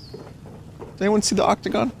 Does anyone see the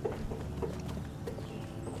Octagon?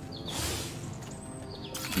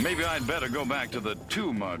 Maybe I'd better go back to the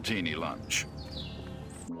 2-martini lunch.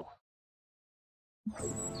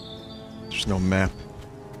 There's no map.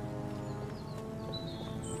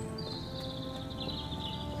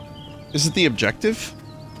 Is it the objective?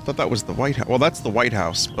 I thought that was the White House. Well, that's the White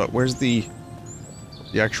House, but where's the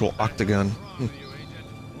actual Octagon?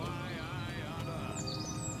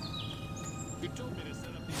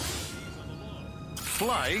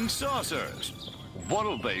 Flying saucers.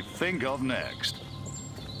 What'll they think of next?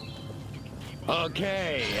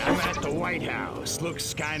 Okay, I'm at the White House.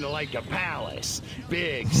 Looks kinda like a palace.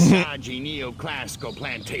 Big, stodgy, neoclassical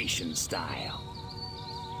plantation style.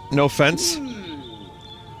 No offense.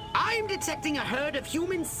 I'm detecting a herd of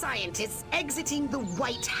human scientists exiting the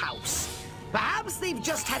White House. Perhaps they've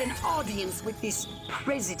just had an audience with this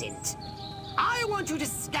president. I want you to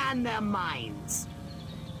scan their minds.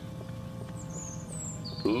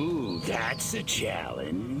 Ooh, that's a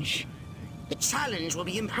challenge. The challenge will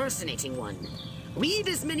be impersonating one. Read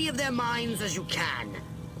as many of their minds as you can.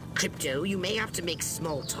 Crypto, you may have to make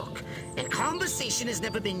small talk, and conversation has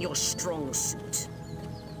never been your strong suit.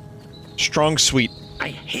 Strong suite. I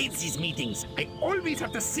hate these meetings. I always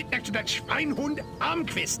have to sit next to that Schweinhund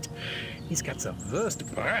Armquist. He's got the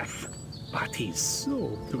worst breath, but he's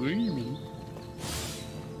so dreamy.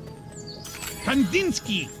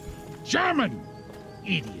 Kandinsky, German.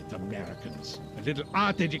 Idiot Americans. A little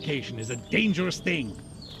art education is a dangerous thing.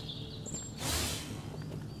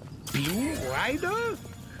 Blue Rider?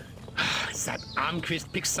 That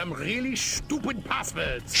Armquist picks some really stupid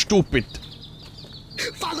passwords. Stupid.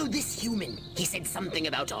 Follow this human. He said something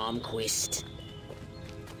about Armquist.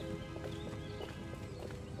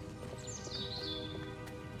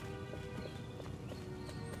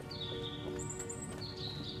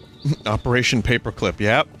 Operation Paperclip,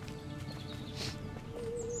 yep.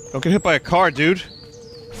 Don't get hit by a car, dude.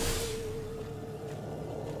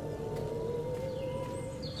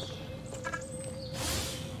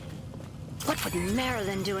 What would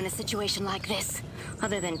Marilyn do in a situation like this?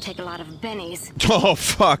 other than take a lot of bennies. Oh,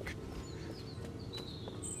 fuck.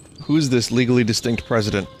 Who's this legally distinct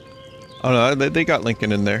president? Oh, no, they got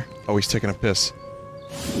Lincoln in there. Oh, he's taking a piss.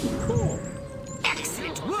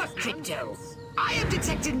 Excellent work, Crypto. I have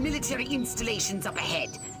detected military installations up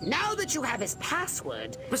ahead. Now that you have his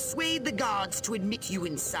password, persuade the guards to admit you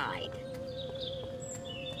inside.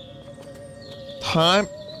 Time.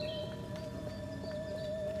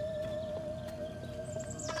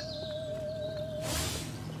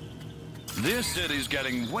 This city's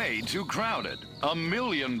getting way too crowded. 1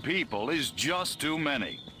 million people is just too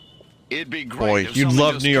many. It'd be great Boy, if you'd somebody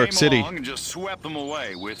love just New York came City. along and just swept them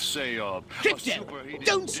away with, say, a Crypto, superheated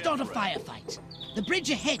don't start a death ray. firefight. The bridge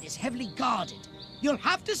ahead is heavily guarded. You'll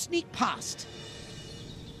have to sneak past.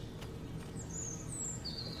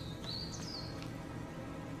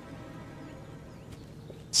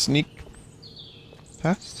 Sneak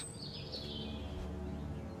past?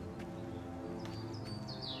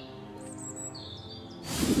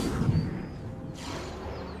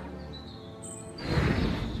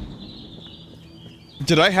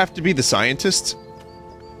 Did I have to be the scientist?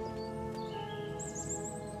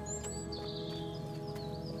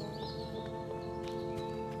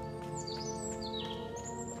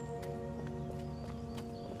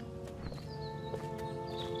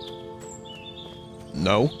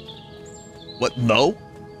 No. What? No?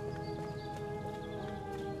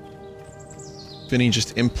 Vinny,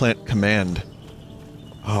 just implant command.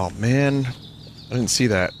 Oh, man. I didn't see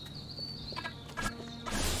that.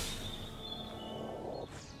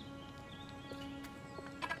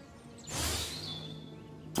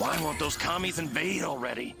 Why won't those commies invade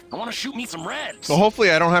already? I want to shoot me some reds. So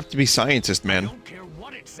hopefully I don't have to be scientist, I man. don't care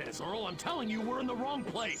what it says, Earl. I'm telling you, we're in the wrong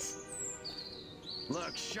place.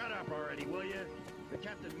 Look, shut up already, will you? The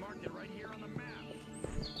captain marked it right here on the map.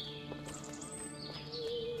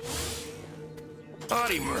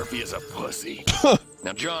 Audie Murphy is a pussy.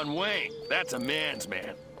 Now John Wayne, that's a man's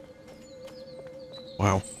man.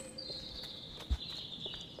 Wow.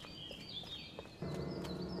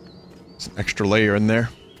 There's an extra layer in there.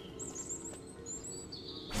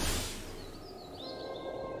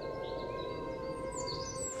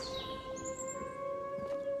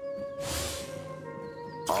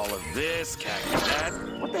 All of this, cactus that.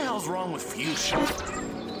 What the hell's wrong with fuchsia?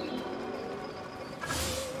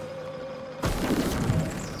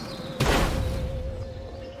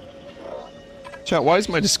 Chat, why is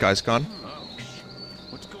my disguise gone?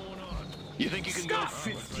 What's going on? You think you can go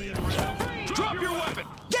 15 rounds? Drop your weapon!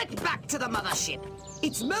 Get back to the mothership.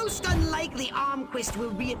 It's most unlikely Armquist will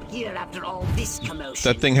reappear after all this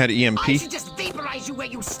commotion. That thing had EMP. I should just vaporize you where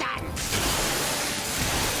you stand.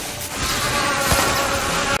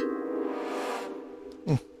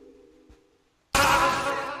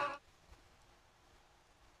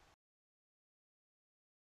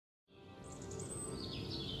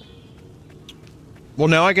 Well,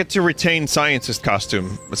 now I get to retain scientist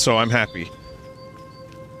costume, so I'm happy.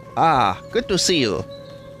 Ah, good to see you.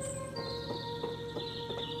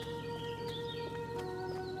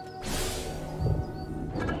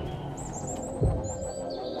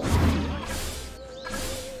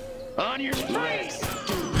 On your face!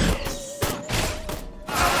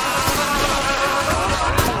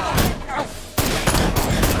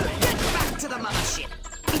 Get back to the mothership.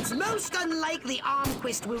 It's most unlikely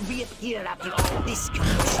Armquist will reappear after all this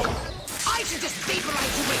commotion. I should just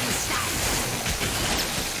vaporize you where you stand.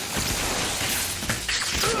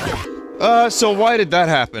 So why did that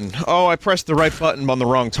happen? Oh, I pressed the right button on the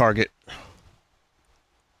wrong target.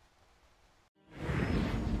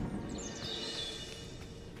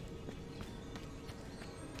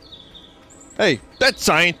 Hey, that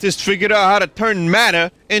scientist figured out how to turn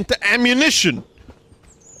matter into ammunition!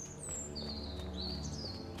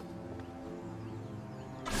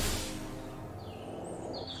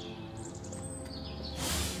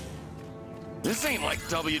 This ain't like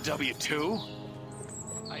WW2.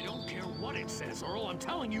 I don't care what it says, Earl. I'm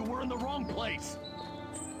telling you, we're in the wrong place.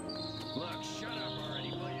 Look, shut up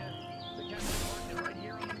already, will you? The captain marked it right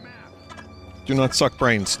here on the map. Do not suck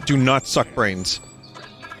brains. Do not suck brains.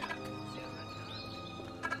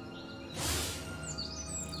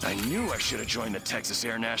 I knew I should have joined the Texas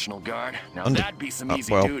Air National Guard. Now Under- that'd be some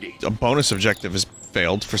easy well, duty. a bonus objective has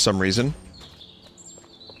failed for some reason.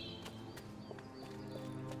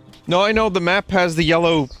 No, I know the map has the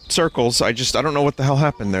yellow circles. I don't know what the hell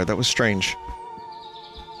happened there. That was strange.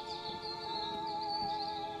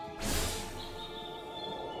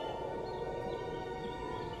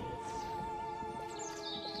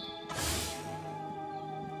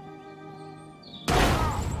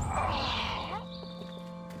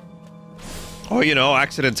 Oh Well, you know,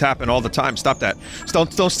 accidents happen all the time. Stop that.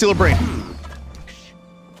 Don't steal a brain.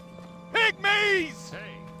 Pygmies!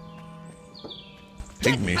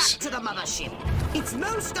 Get Pygmies. back to the mothership. It's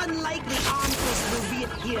most unlikely Armquist will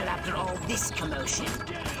reappear after all this commotion.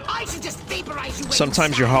 I should just vaporize you.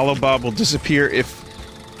 Sometimes your hollow bob will disappear if...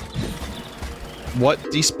 What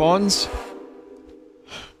despawns?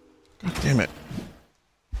 God damn it.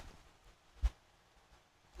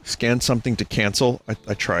 Scan something to cancel?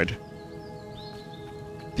 I tried.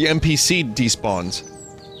 The NPC despawns.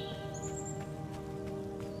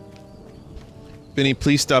 Vinny,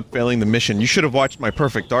 please stop failing the mission. You should have watched my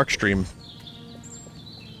Perfect Dark stream.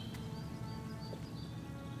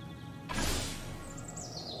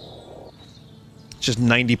 Just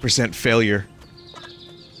 90% failure.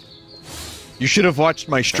 You should have watched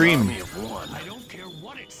my stream. I don't care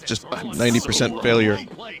what it says. Just 90% failure.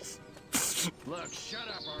 Look, shut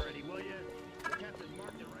up already, will you? The captain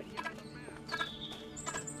marked it right here on the map.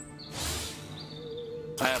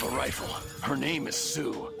 I have a rifle. Her name is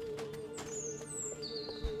Sue.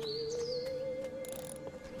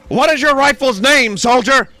 What is your rifle's name,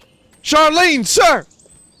 soldier? Charlene, sir!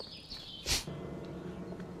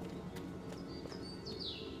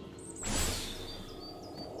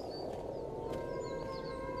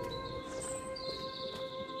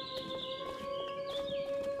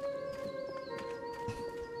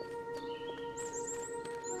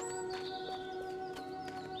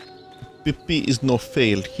 Pippi is no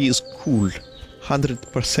fail. He is cool.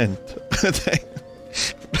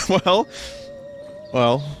 100%.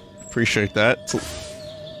 Well, appreciate that.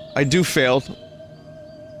 I do fail.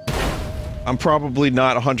 I'm probably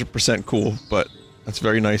not 100% cool, but that's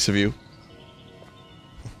very nice of you.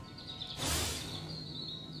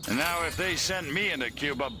 And now if they send me into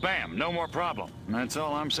Cuba, bam, no more problem. That's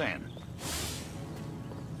all I'm saying.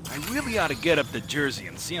 I really ought to get up to Jersey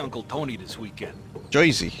and see Uncle Tony this weekend.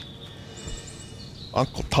 Jersey.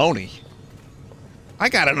 Uncle Tony. I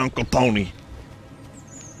got an Uncle Tony.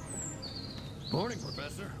 Morning,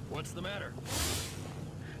 Professor. What's the matter?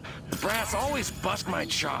 The brass always bust my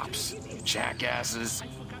chops. Jackasses.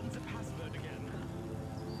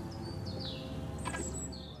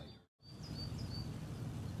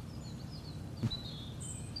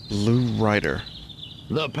 Blue Rider.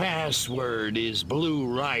 The password is Blue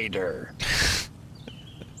Rider.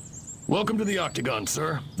 Welcome to the Octagon,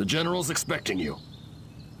 sir. The General's expecting you.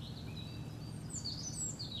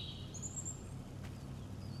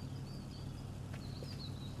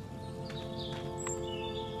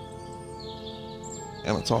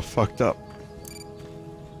 And it's all fucked up.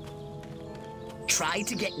 Try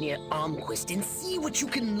to get near Armquist and see what you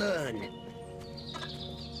can learn.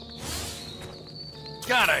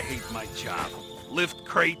 God, I hate my job. Lift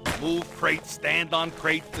crate, move crate, stand on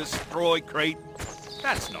crate, destroy crate.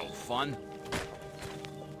 That's no fun.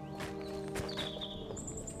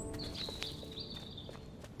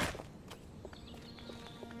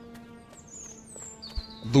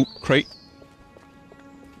 Loot crate.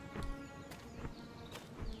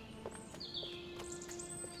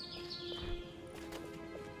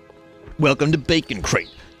 Welcome to Bacon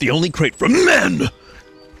Crate, the only crate for men!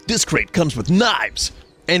 This crate comes with knives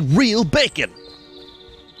and real bacon!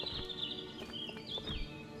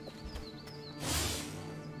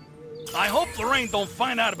 I hope Lorraine don't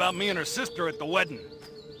find out about me and her sister at the wedding.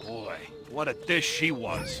 Boy, what a dish she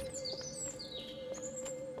was.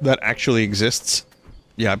 That actually exists?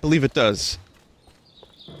 Yeah, I believe it does.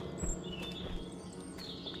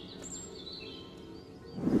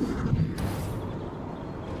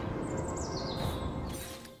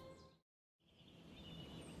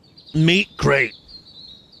 Meat crate.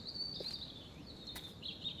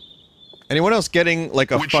 Anyone else getting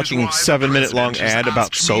like a fucking 7-minute long ad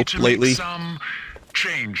about soap lately? Some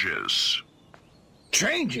changes.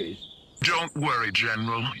 Changes? Don't worry,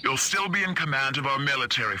 General. You'll still be in command of our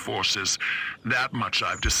military forces. That much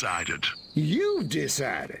I've decided. You've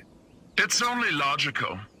decided. It's only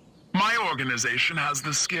logical. My organization has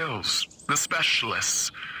the skills, the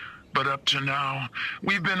specialists. But up to now,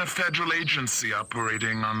 we've been a federal agency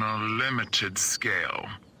operating on a limited scale.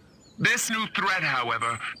 This new threat,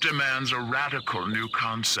 however, demands a radical new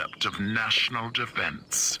concept of national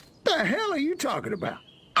defense. The hell are you talking about?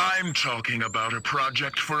 I'm talking about a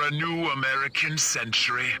project for a new American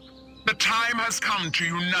century. The time has come to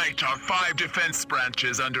unite our 5 defense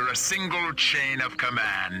branches under a single chain of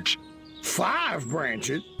command. 5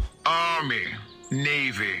 branches? Army,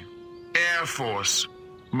 Navy, Air Force,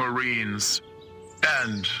 Marines,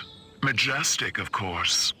 and Majestic, of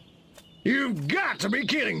course. You've got to be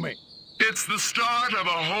kidding me. It's the start of a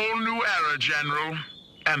whole new era, General.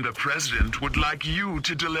 And the president would like you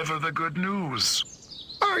to deliver the good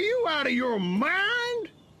news. Are you out of your mind?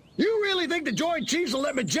 You really think the Joint Chiefs will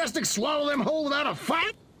let Majestic swallow them whole without a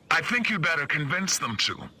fight? I think you better convince them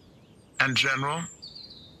to. And General,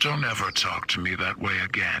 don't ever talk to me that way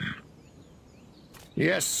again.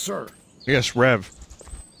 Yes, sir. Yes, Rev.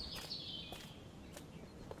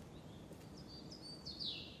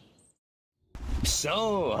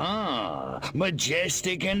 So,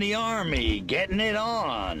 Majestic and the Army, getting it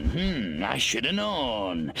on. I should have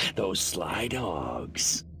known. Those sly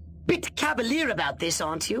dogs. Bit cavalier about this,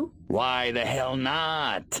 aren't you? Why the hell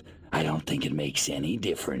not? I don't think it makes any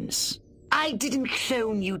difference. I didn't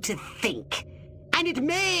clone you to think. And it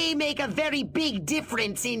may make a very big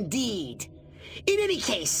difference indeed. In any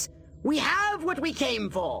case, we have what we came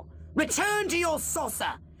for. Return to your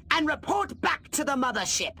saucer and report back to the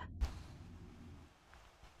mothership.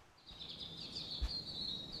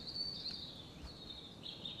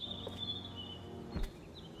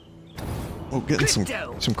 Oh, getting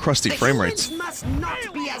some crusty frame rates. The humans must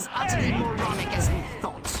not be as utterly moronic as we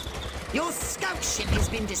thought. Your scout ship has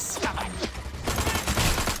been discovered.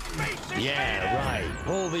 Yeah, right.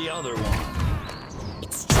 Pull the other one.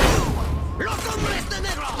 It's true! Los hombres de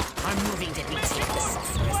negro! I'm moving to retake the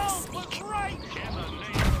saucer as we speak.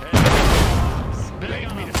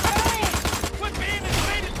 We're being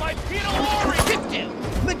invaded by Peter Lorre! Crypto!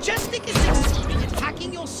 Majestic is succeeding at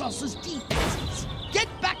hacking your saucer's defenses. Get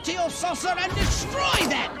back to your saucer and destroy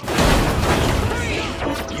them!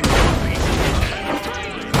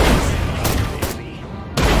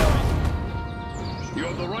 You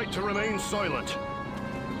have the right to remain silent.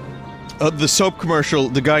 The soap commercial,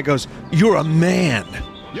 the guy goes, "You're a man!"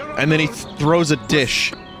 And then he throws a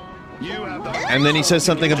dish. And then he says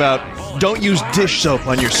something about, "Don't use dish soap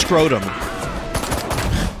on your scrotum."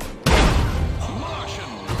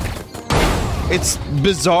 It's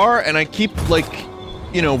bizarre, and I keep, like,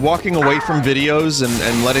 you know, walking away from videos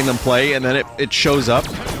and letting them play, and then it shows up.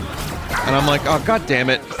 And I'm like, oh, god damn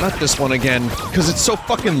it, not this one again. Because it's so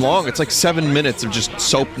fucking long, it's like 7 minutes of just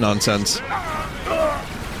soap nonsense.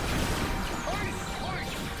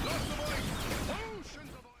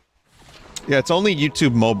 Yeah, it's only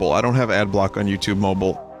YouTube Mobile. I don't have ad block on YouTube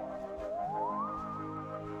Mobile.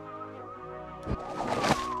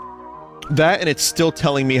 That, and it's still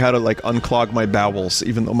telling me how to, like, unclog my bowels,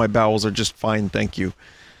 even though my bowels are just fine, thank you.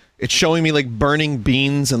 It's showing me, like, burning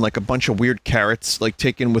beans and, like, a bunch of weird carrots, like,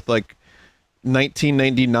 taken with, like,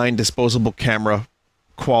 1999 disposable camera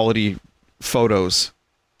quality photos.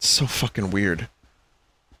 It's so fucking weird.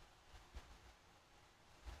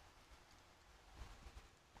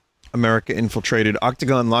 America infiltrated.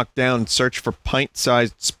 Octagon locked down. Search for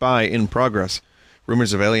pint-sized spy in progress.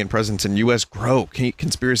 Rumors of alien presence in U.S. grow.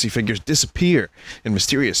 Conspiracy figures disappear in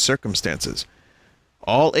mysterious circumstances.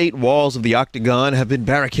 All 8 walls of the Octagon have been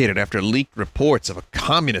barricaded after leaked reports of a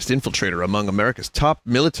communist infiltrator among America's top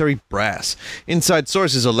military brass. Inside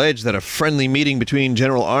sources allege that a friendly meeting between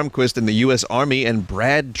General Armquist and the U.S. Army and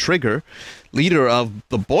Brad Trigger, leader of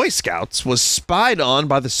the Boy Scouts, was spied on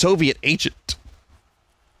by the Soviet agent.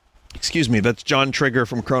 Excuse me, that's John Trigger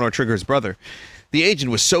from Chrono Trigger's brother. The agent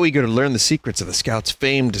was so eager to learn the secrets of the Scouts'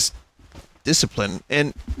 famed discipline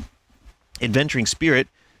and adventuring spirit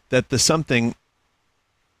that the something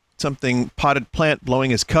potted plant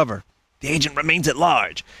blowing his cover. The agent remains at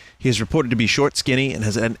large. He is reported to be short, skinny, and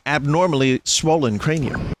has an abnormally swollen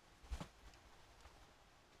cranium.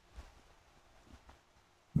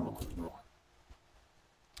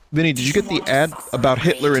 Vinny, did you get the ad about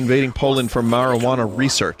Hitler invading Poland for marijuana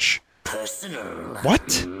research?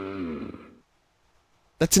 What?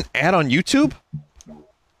 That's an ad on YouTube?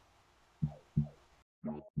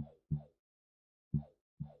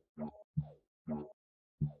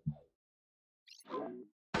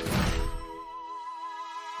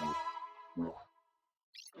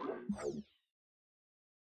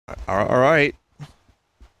 Alright.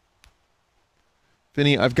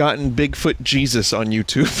 Vinny, I've gotten Bigfoot Jesus on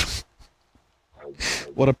YouTube.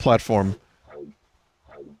 What a platform.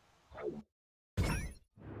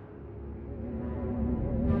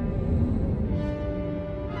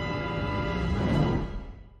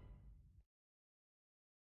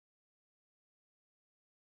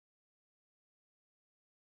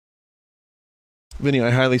 Vinny,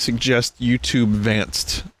 I highly suggest YouTube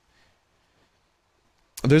Vanced.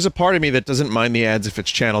 There's a part of me that doesn't mind the ads if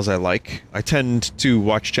it's channels I like. I tend to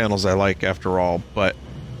watch channels I like after all, but,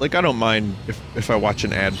 like, I don't mind if I watch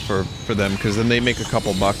an ad for them, because then they make a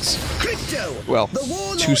couple bucks. Well,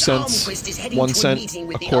 2 cents, 1 cent,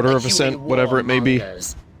 a quarter of a cent, whatever it may be.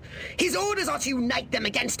 His orders are to unite them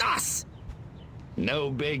against us.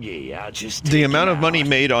 No biggie, I'll just The amount of money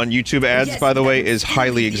made on YouTube ads, by the way, is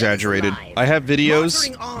highly exaggerated. I have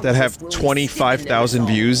videos that have 25,000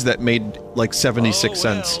 views that made like 76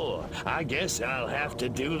 cents. Well, I guess I'll have to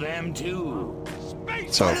do them too.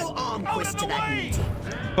 So, Armquist to that meeting.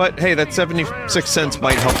 but hey, that 76 cents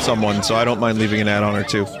might help someone, so I don't mind leaving an ad on or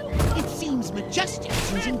two. It seems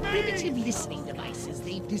Majestic's using primitive listening devices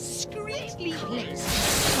they've discreetly placed to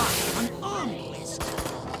spy on Armquist.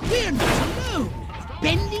 We're not alone.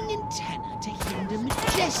 Bending antenna to hinder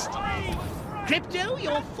Majestic. Crypto,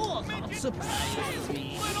 your forethought surprises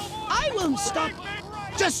me. I won't stop.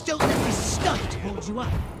 Just don't let this stunt hold you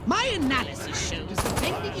up. My analysis shows that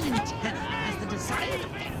bending an antenna has the desired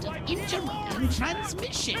effect of interrupting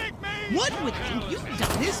transmission. One would think you've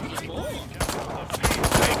done this before.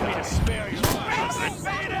 Take me to spare your life.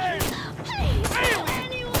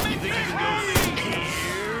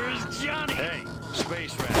 Here's Johnny. Hey,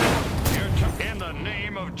 Space Rat. In the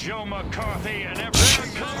name of Joe McCarthy and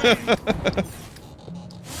everyone.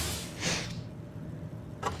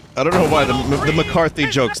 I don't know why the McCarthy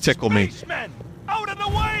jokes tickle me. Spacemen, out of the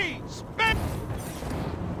way!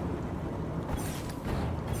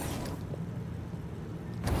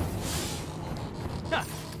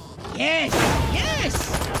 Yes,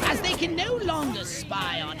 yes! As they can no longer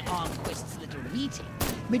spy on Armquist's little meeting,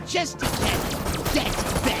 Majestic can get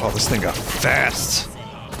better. Oh, this thing got fast.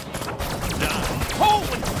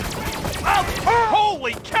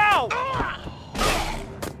 Holy cow!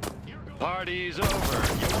 Party's over.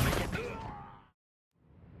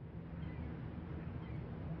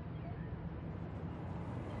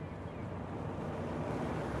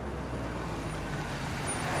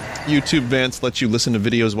 YouTube Vance lets you listen to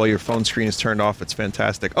videos while your phone screen is turned off. It's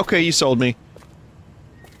fantastic. Okay, you sold me.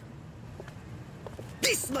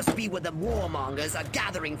 This must be where the warmongers are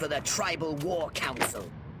gathering for the Tribal War Council.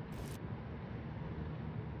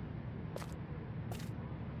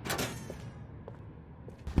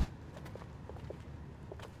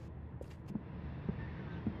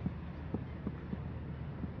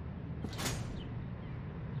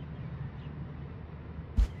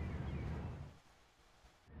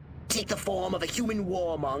 Take the form of a human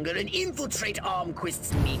warmonger and infiltrate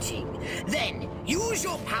Armquist's meeting. Then, use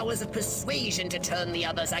your powers of persuasion to turn the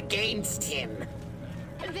others against him.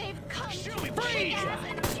 They've come to Freeze!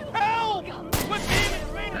 us. Help!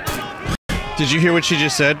 Did you hear what she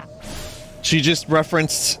just said? She just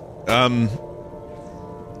referenced,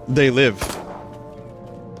 They Live.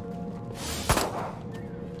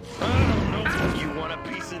 You want a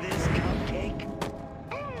piece of this cupcake?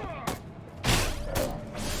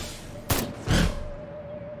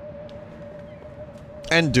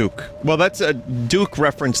 And Duke. Well, that's a Duke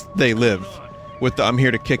referenced They Live. With the I'm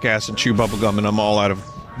here to kick ass and chew bubblegum and I'm all out of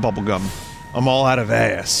bubblegum. I'm all out of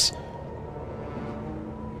ass.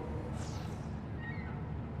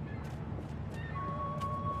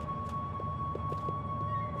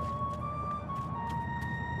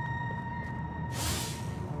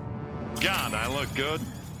 God, I look good.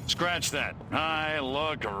 Scratch that. I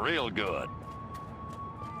look real good.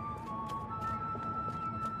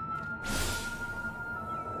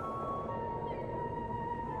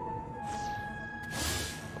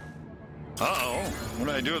 Uh-oh. What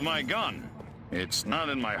did I do with my gun? It's not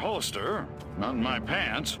in my holster, not in my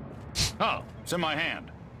pants. Oh, it's in my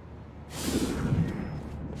hand.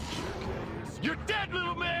 You're dead,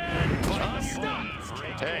 little man! Stop!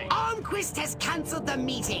 Hey. Armquist has cancelled the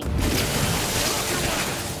meeting.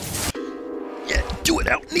 Yeah, do it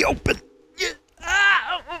out in the open. Yeah.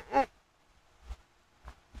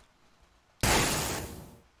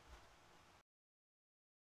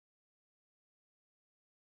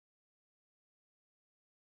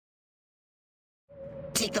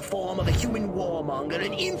 Take the form of a human warmonger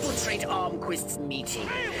and infiltrate Armquist's meeting.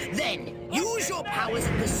 Then, use your powers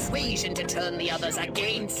of persuasion to turn the others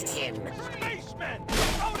against him. Spacemen,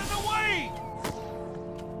 out of the way!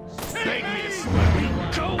 Take me to sleep.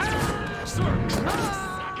 Go! Sir.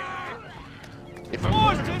 If I'm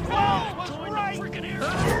Austin Wells was right!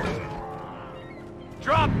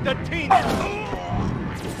 Drop the Tina!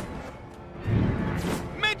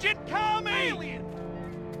 Midget commie! Alien!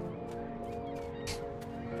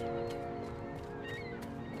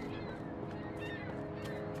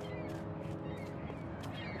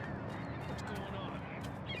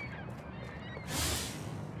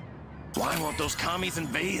 Why won't those commies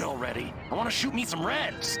invade already? I want to shoot me some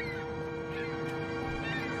Reds.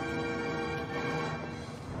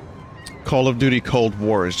 Call of Duty Cold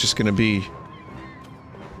War is just gonna be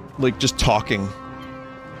like just talking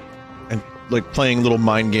and like playing little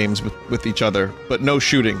mind games with each other, but no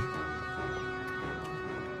shooting.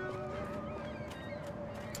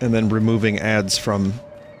 and then removing ads from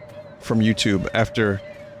YouTube after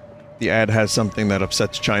the ad has something that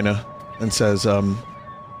upsets China and says,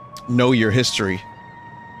 know your history.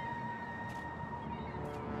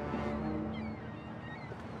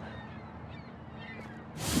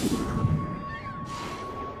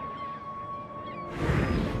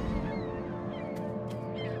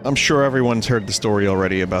 I'm sure everyone's heard the story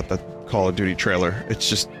already about the Call of Duty trailer. It's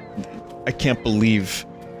just... I can't believe...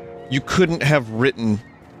 You couldn't have written...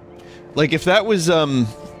 Like, if that was,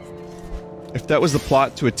 if that was the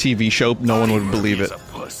plot to a TV show, no one would believe it. A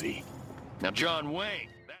pussy. Now, John Wayne...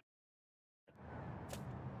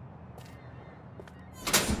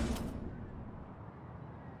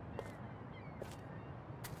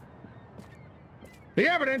 The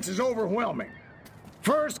evidence is overwhelming.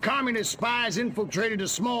 First, communist spies infiltrated a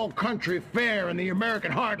small country fair in the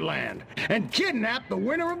American heartland and kidnapped the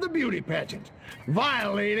winner of the beauty pageant,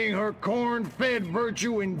 violating her corn-fed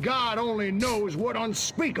virtue in God only knows what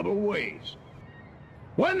unspeakable ways.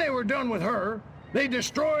 When they were done with her, they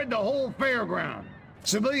destroyed the whole fairground.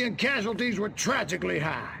 Civilian casualties were tragically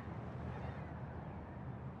high.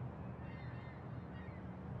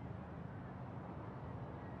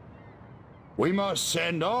 We must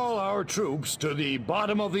send all our troops to the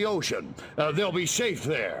bottom of the ocean. They'll be safe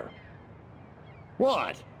there.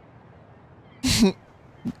 What?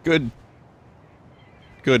 Good.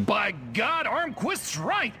 Good. By God, Armquist's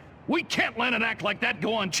right! We can't let an act like that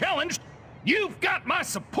go unchallenged! You've got my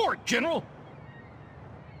support, General!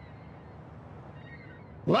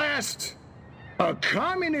 Last, a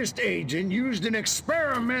communist agent used an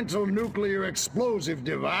experimental nuclear explosive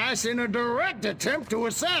device in a direct attempt to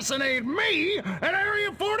assassinate me at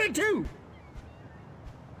Area 42!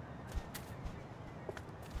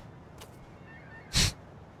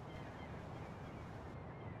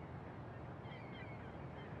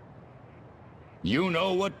 You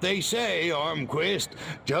know what they say, Armquist.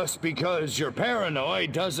 Just because you're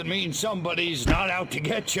paranoid doesn't mean somebody's not out to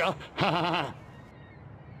get you. Ha ha.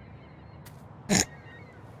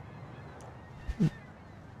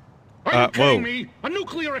 Are you kidding whoa. me? A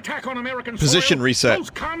nuclear attack on American Position soil? reset. Those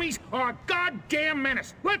commies are a goddamn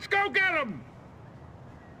menace. Let's go get them!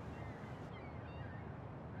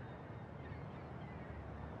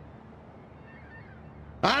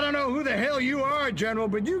 I don't know who the hell you are, General,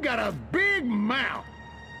 but you got a big mouth.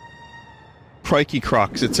 Crikey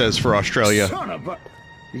Crocs, it says for Australia. Son of a...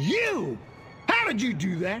 You! How did you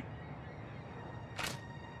do that?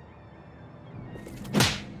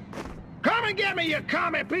 Come and get me, you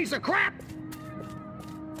commie piece of crap!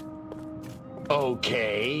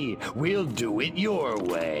 Okay, we'll do it your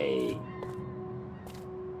way.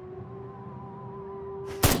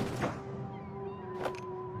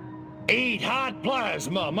 Eat hot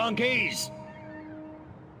plasma, monkeys!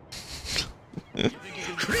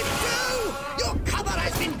 Crypto! Your cover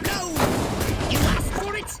has been blown! You asked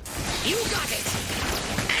for it, you got it!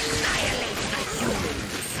 Annihilate the humans!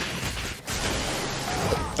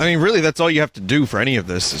 I mean, really, that's all you have to do for any of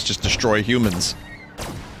this, is just destroy humans.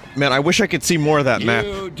 Man, I wish I could see more of that map.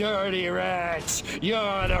 You dirty rats!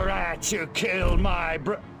 You're the rats who killed my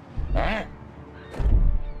Huh?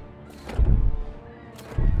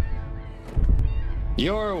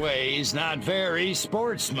 Your way's not very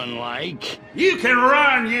sportsmanlike. You can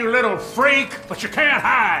run, you little freak, but you can't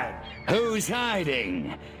hide! Who's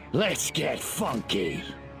hiding? Let's get funky.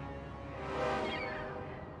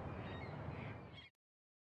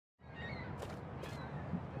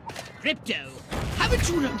 Crypto, haven't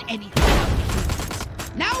you learned anything about the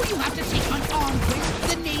humans? Now you have to take on Armquist,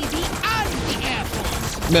 the Navy, and the Air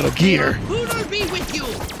Force! Metal Gear. Who'll be with you?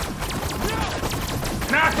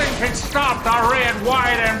 Nothing can stop the red,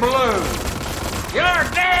 white, and blue! You're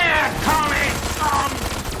dead, commie!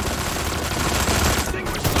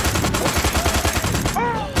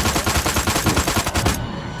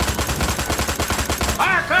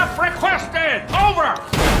 Backup requested! Over!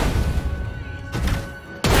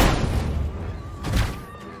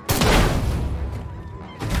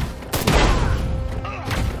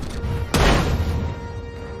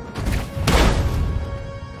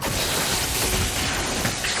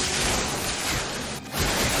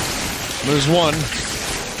 There's one.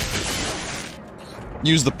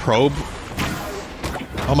 Use the probe.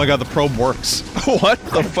 Oh my god, the probe works. What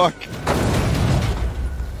the fuck?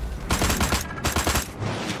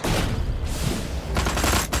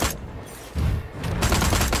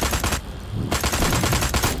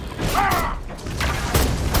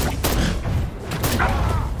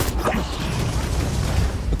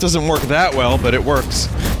 It doesn't work that well, but it works.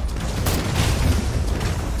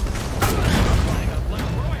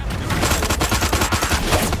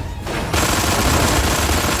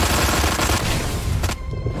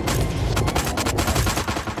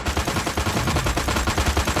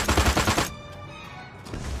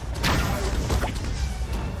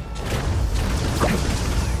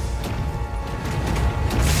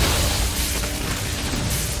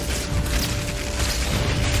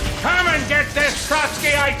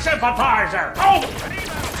 sympathizer! Oh!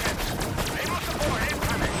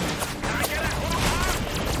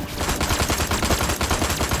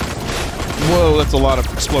 Whoa, that's a lot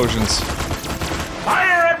of explosions.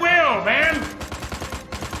 Fire at will, man!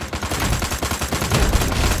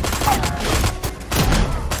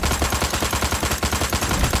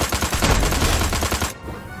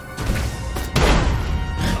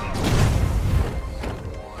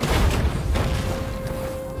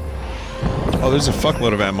 Oh, there's a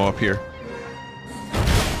fuckload of ammo up here.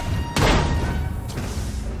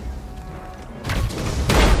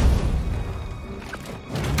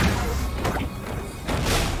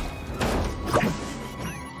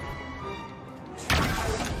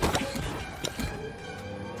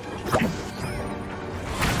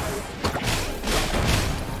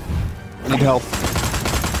 Need help.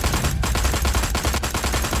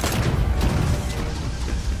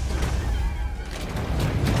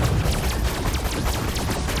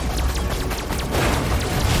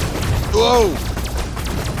 Whoa!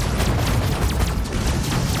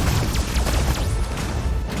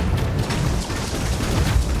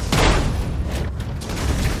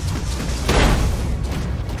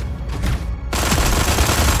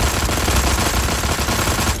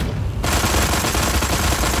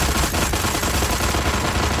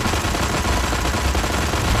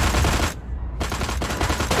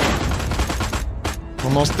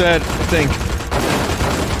 Almost dead, I think.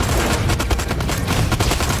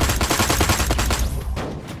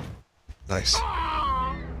 Nice.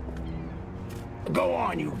 Go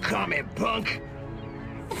on, you commie punk.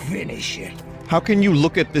 Finish it. How can you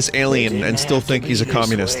look at this alien and still think he's a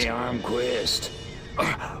communist? Armquist.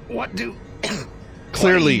 What do...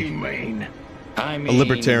 Clearly, what do you mean? I mean, a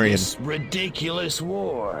libertarian. This ridiculous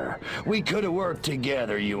war. We could have worked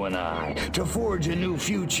together, you and I, to forge a new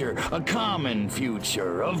future, a common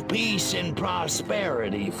future of peace and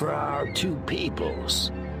prosperity for our two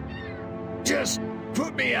peoples. Just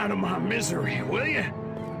put me out of my misery, will you?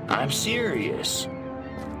 I'm serious.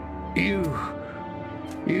 You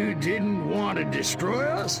didn't want to destroy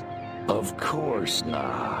us? Of course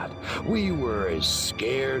not. We were as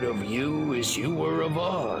scared of you as you were of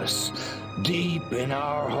us. Deep in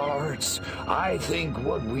our hearts, I think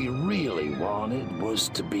what we really wanted was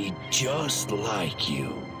to be just like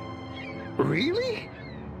you. Really?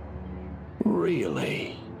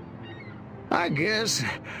 Really. I guess,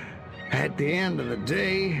 at the end of the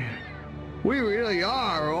day, we really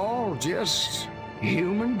are all just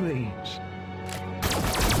human beings.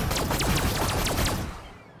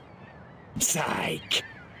 Psych.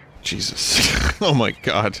 Jesus. Oh my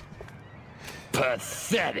god.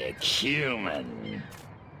 Pathetic human.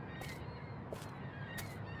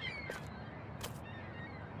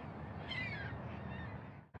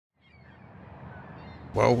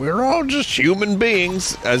 Well, we're all just human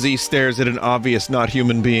beings, as he stares at an obvious not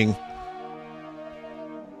human being.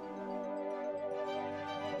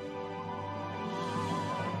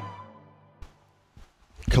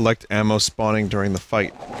 Collect ammo spawning during the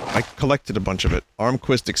fight. I collected a bunch of it.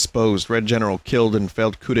 Armquist exposed. Red General killed in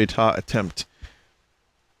failed coup d'etat attempt.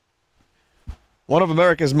 One of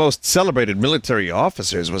America's most celebrated military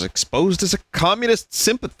officers was exposed as a communist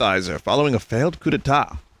sympathizer following a failed coup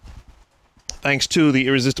d'etat. Thanks to the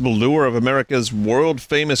irresistible lure of America's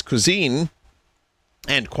world-famous cuisine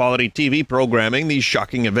and quality TV programming, these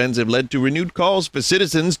shocking events have led to renewed calls for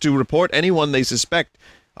citizens to report anyone they suspect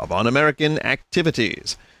of un-American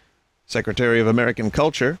activities. Secretary of American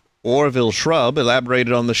Culture, Orville Shrub,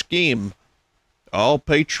 elaborated on the scheme. All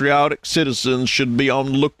patriotic citizens should be on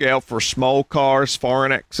the lookout for small cars,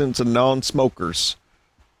 foreign accents, and non-smokers.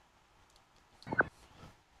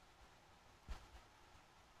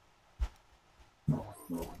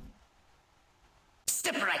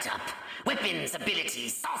 Step right up. Weapons,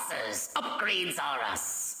 abilities, saucers, upgrades are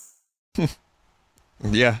us.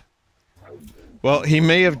 Yeah. Well, he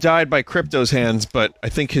may have died by Crypto's hands, but I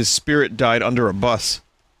think his spirit died under a bus.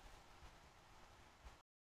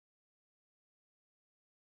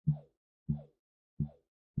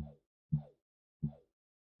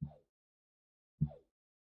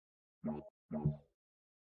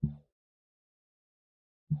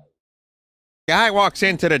 Guy walks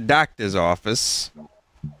into the doctor's office.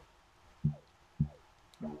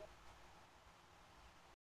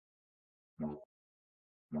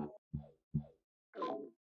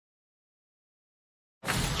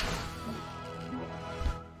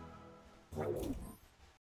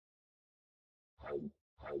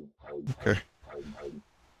 Okay.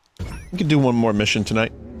 We can do one more mission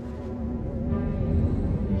tonight.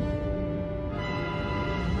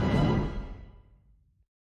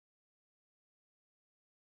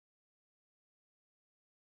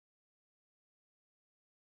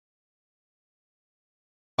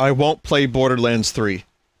 I won't play Borderlands 3.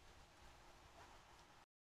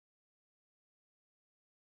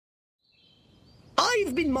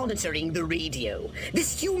 I've been monitoring the radio.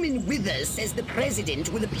 This human Withers says the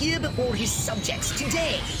president will appear before his subjects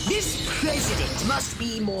today. This president must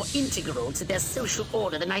be more integral to their social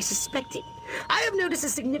order than I suspected. I have noticed a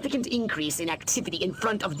significant increase in activity in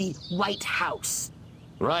front of the White House.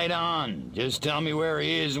 Right on. Just tell me where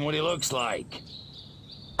he is and what he looks like.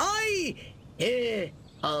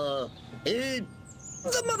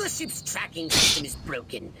 The mothership's tracking system is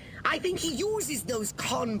broken. I think he uses those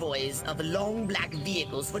convoys of long black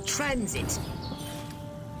vehicles for transit.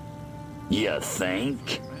 You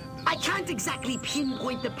think? I can't exactly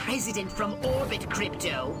pinpoint the president from orbit,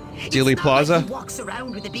 Crypto. Dealey Plaza? Like he walks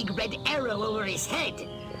around with a big red arrow over his head.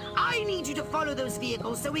 I need you to follow those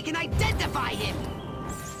vehicles so we can identify him.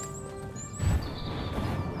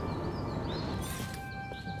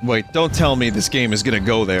 Wait, don't tell me this game is gonna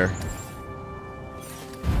go there.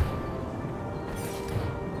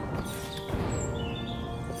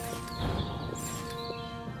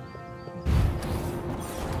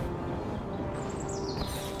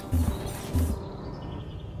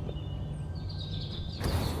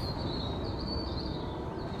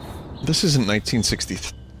 This isn't 1960.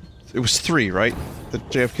 It was 3, right? That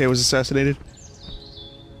JFK was assassinated?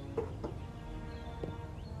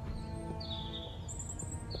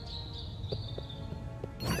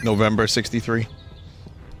 November 63.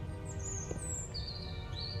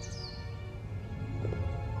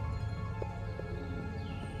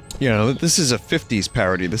 You know, this is a 50s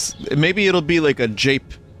parody. Maybe it'll be like a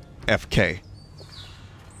Jape FK.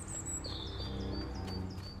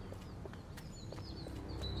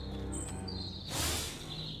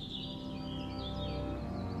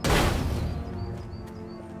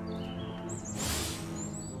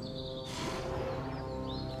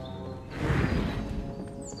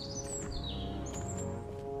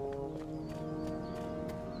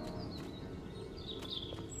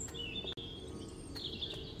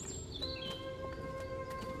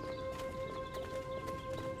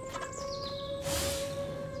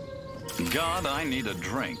 God, I need a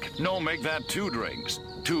drink. No, make that 2 drinks.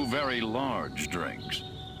 2 very large drinks.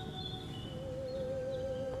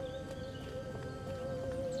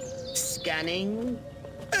 Scanning.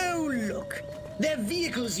 Oh, look. Their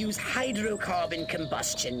vehicles use hydrocarbon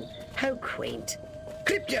combustion. How quaint.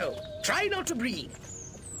 Crypto, try not to breathe.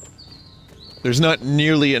 There's not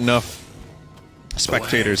nearly enough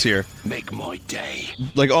spectators here. Make my day.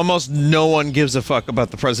 Like, almost no one gives a fuck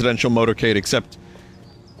about the presidential motorcade except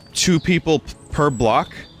 2 people per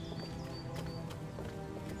block?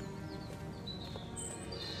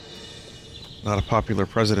 Not a popular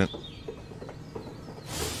president.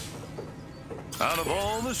 Out of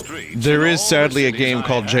all the streets, There is sadly a game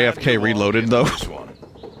called JFK Reloaded, though.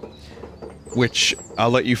 Which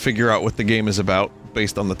I'll let you figure out what the game is about,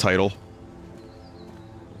 based on the title.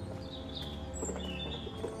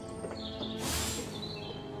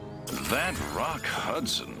 That Rock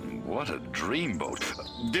Hudson, what a dreamboat.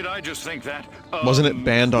 Did I just think that? Wasn't it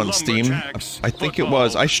banned on Steam? I think it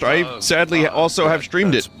was. I sadly also have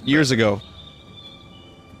streamed it years ago.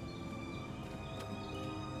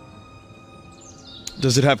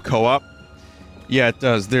 Does it have co-op? Yeah, it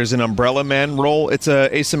does. There's an Umbrella Man role. It's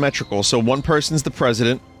asymmetrical, so one person's the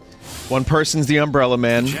president, one person's the Umbrella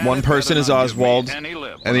Man, one person is Oswald, and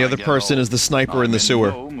the other person is the sniper in the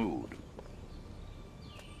sewer.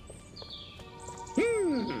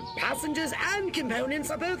 Passengers and components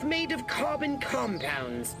are both made of carbon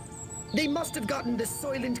compounds. They must have gotten the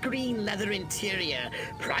Soylent Green leather interior.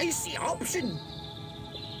 Pricey option.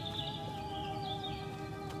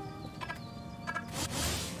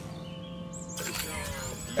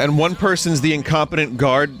 And one person's the incompetent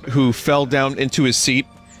guard who fell down into his seat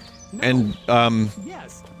and,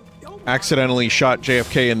 accidentally shot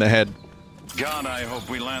JFK in the head. God, I hope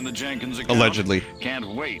we land the Jenkins account. Allegedly. Can't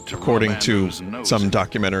wait to according to some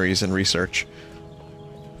documentaries and research.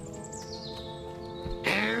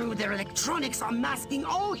 Oh, their electronics are masking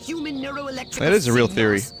all human neuroelectrical That is a real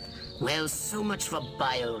theory. signals. Well, so much for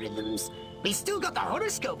biorhythms. We still got the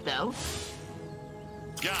horoscope, though.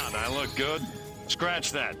 God, I look good.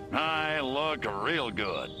 Scratch that. I look real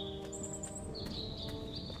good.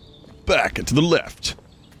 Back and to the left.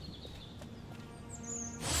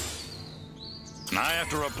 I have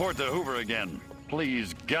to report to Hoover again.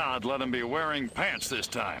 Please, God, let him be wearing pants this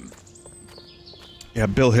time. Yeah,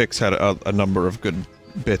 Bill Hicks had a number of good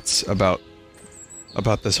bits about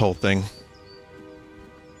this whole thing.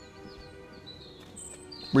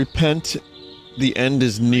 Repent, the end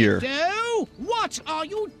is near. No! What are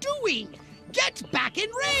you doing? Get back in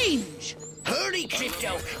range! Hurry Hurry,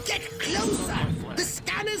 Crypto! Get closer! The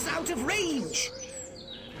scanner's out of range!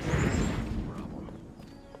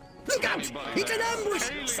 Look out! It's an ambush!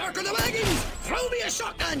 Circle the wagons! Throw me a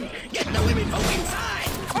shotgun! Get the women folk inside!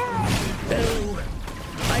 Oh,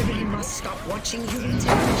 I really must stop watching human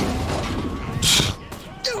television.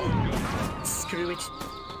 Screw it.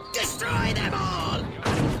 Destroy them all!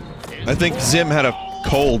 I think Zim had a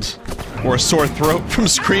cold or a sore throat from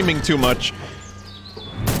screaming too much.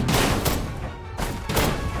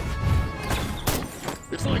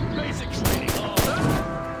 It's like basic training.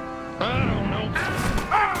 I don't know.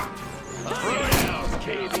 Roadhouse,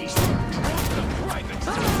 KBs. The private.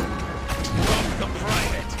 The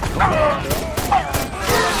private.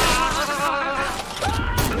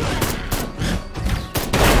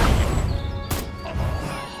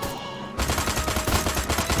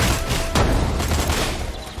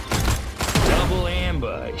 Double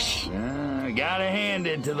ambush. Gotta hand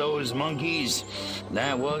it to those monkeys.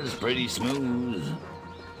 That was pretty smooth.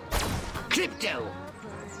 Crypto!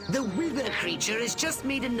 The Wither creature has just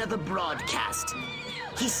made another broadcast.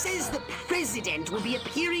 He says the president will be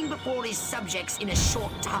appearing before his subjects in a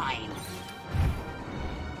short time.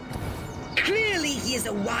 Clearly he is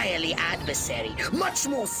a wily adversary, much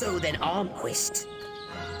more so than Armquist.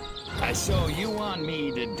 So you want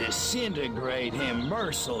me to disintegrate him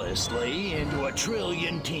mercilessly into a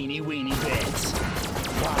trillion teeny-weeny bits?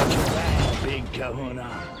 Roger that, big kahuna.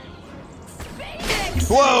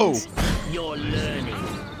 Whoa! You're learning.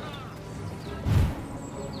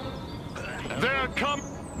 They're come.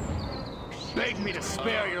 Beg me to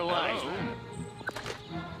spare your life.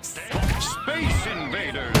 Space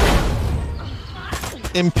invaders.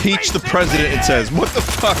 Impeach the president, it says. What the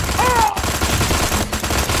fuck?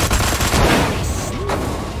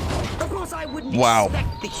 Of course, I wouldn't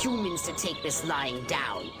expect the humans to take this lying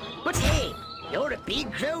down. But hey, you're a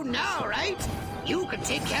big crow now, right? You can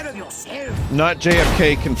take care of yourself. Not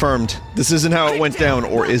JFK confirmed. This isn't how it went down,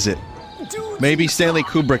 or is it? Maybe Stanley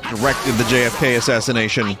Kubrick directed the JFK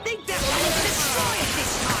assassination. I think they're planning to destroy it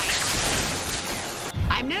this time.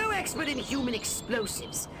 I'm no expert in human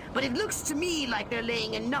explosives, but it looks to me like they're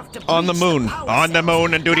laying enough to on the moon. On the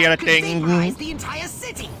moon and do the other thing. The entire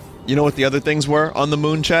city. You know what the other things were on the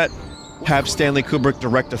moon, chat? Have Stanley Kubrick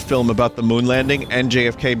direct a film about the moon landing and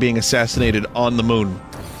JFK being assassinated on the moon.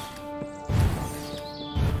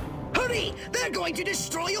 Hurry! They're going to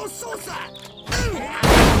destroy your saucer! Oh,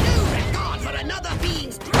 no regard for another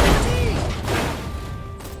being's property!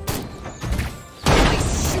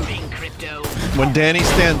 Nice shooting, Crypto. When Danny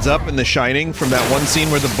stands up in The Shining from that one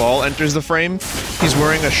scene where the ball enters the frame, he's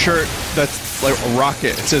wearing a shirt that's like a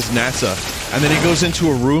rocket. It says NASA. And then he goes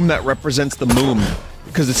into a room that represents the moon.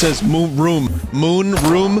 Because it says moon room. Moon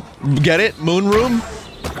room. Get it? Moon room?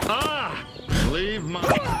 Leave my...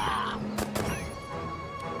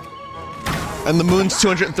 And the moon's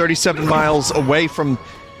 237 miles away from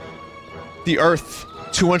the Earth.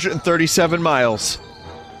 237 miles.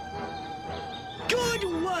 Good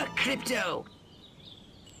work, Crypto!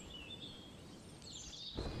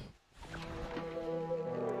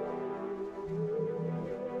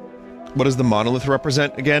 What does the monolith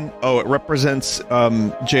represent again? Oh, it represents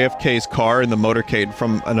JFK's car in the motorcade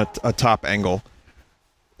from a top angle.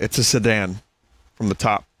 It's a sedan from the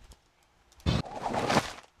top.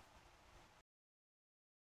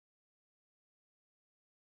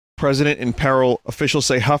 President in peril. Officials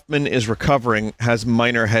say Huffman is recovering, has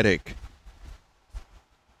minor headache.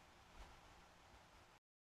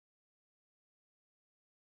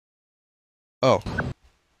 Oh.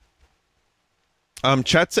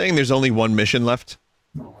 Chat saying there's only one mission left.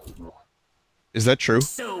 Is that true?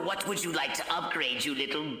 So what would you like to upgrade, you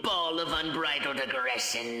little ball of unbridled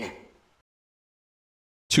aggression?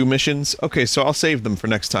 2 missions? Okay, so I'll save them for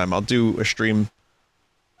next time. I'll do a stream.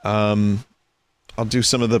 I'll do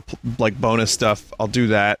some of the, like, bonus stuff. I'll do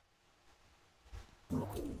that.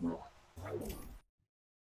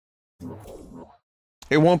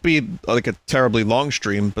 It won't be, like, a terribly long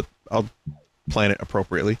stream, but I'll plan it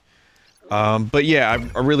appropriately. But yeah,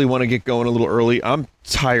 I really want to get going a little early. I'm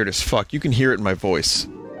tired as fuck. You can hear it in my voice.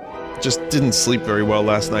 Just didn't sleep very well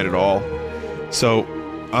last night at all. So,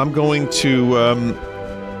 I'm going to,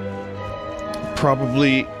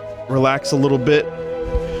 probably relax a little bit.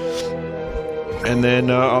 And then,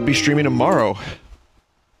 I'll be streaming tomorrow.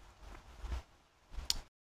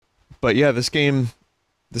 But yeah, this game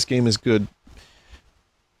is good.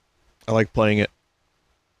 I like playing it.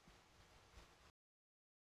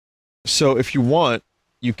 So if you want,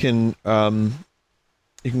 you can come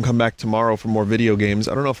back tomorrow for more video games.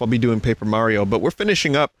 I don't know if I'll be doing Paper Mario, but we're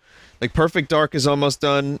finishing up. Like, Perfect Dark is almost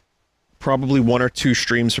done. probably 1 or 2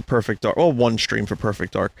 streams for Perfect Dark. Well, 1 stream for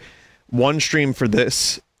Perfect Dark. 1 stream for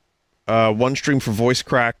this. 1 stream for Voice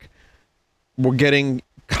Crack. We're getting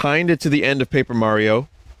kinda to the end of Paper Mario.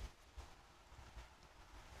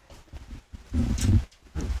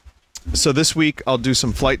 So this week, I'll do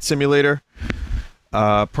some Flight Simulator.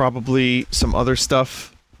 Probably some other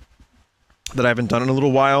stuff that I haven't done in a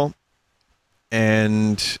little while.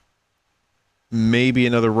 And maybe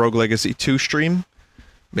another Rogue Legacy 2 stream.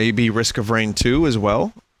 Maybe Risk of Rain 2 as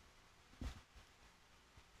well.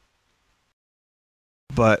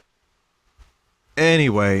 But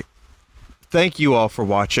anyway, thank you all for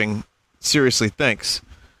watching. Seriously, thanks.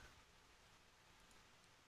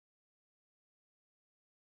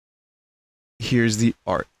 Here's the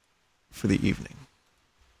art for the evening.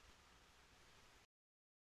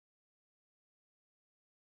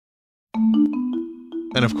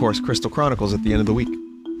 And of course, Crystal Chronicles at the end of the week.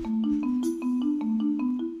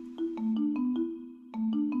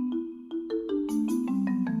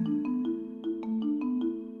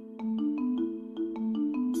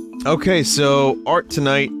 Okay, so art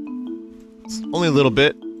tonight. It's only a little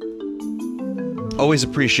bit. Always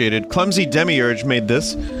appreciated. Clumsy Demiurge made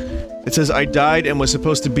this. It says, I died and was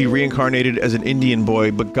supposed to be reincarnated as an Indian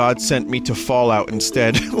boy, but God sent me to Fallout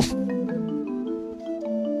instead.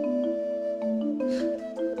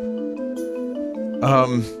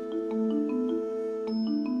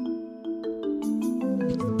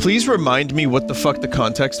 Please remind me what the fuck the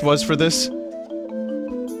context was for this.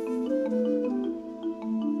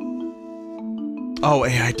 Oh,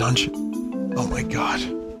 AI Dungeon. Oh my god.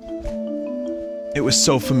 It was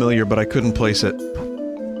so familiar, but I couldn't place it.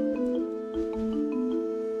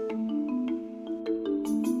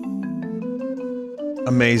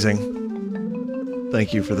 Amazing.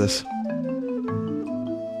 Thank you for this.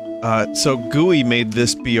 So Gooey made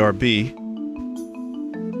this BRB.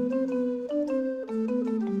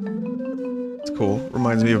 It's cool.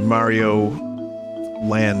 Reminds me of Mario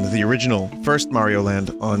Land, the original, first Mario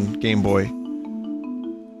Land on Game Boy.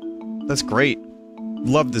 That's great.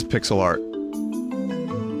 Love this pixel art.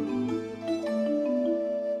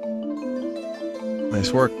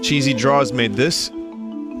 Nice work. Cheesy Draws made this.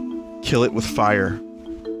 Kill it with fire.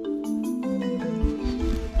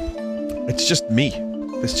 It's just me.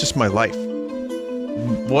 It's just my life.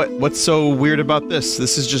 What's so weird about this?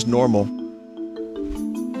 This is just normal.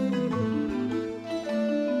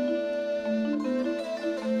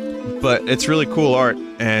 But it's really cool art,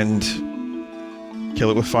 and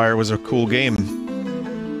Kill It With Fire was a cool game.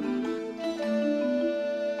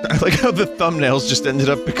 I like how the thumbnails just ended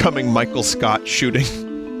up becoming Michael Scott shooting.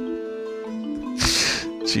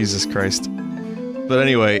 Jesus Christ. But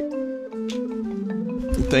anyway,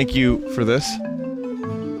 thank you for this.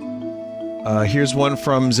 Here's one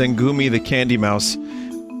from Zengumi the Candy Mouse.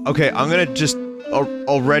 Okay, I'm gonna just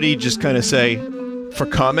already just kind of say, for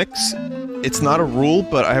comics, it's not a rule,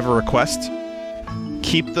 but I have a request.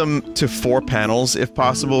 Keep them to 4 panels if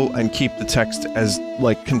possible, and keep the text as,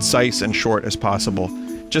 like, concise and short as possible,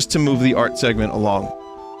 just to move the art segment along.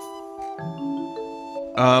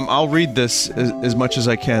 I'll read this as much as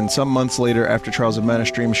I can. Some months later, after Trials of Mana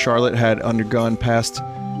stream, Charlotte had undergone past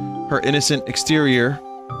her innocent exterior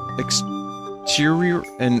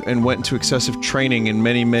and went into excessive training in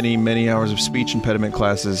many hours of speech impediment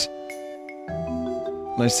classes.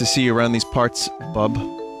 Nice to see you around these parts, bub.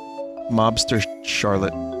 Mobster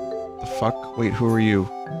Charlotte. The fuck? Wait, who are you?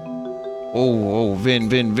 Oh,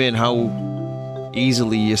 Vin, how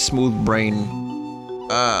easily you smooth brain.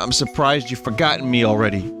 I'm surprised you've forgotten me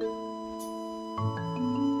already.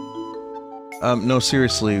 No,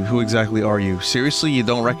 seriously, who exactly are you? Seriously, you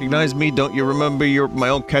don't recognize me? Don't you remember my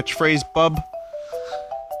own catchphrase, bub?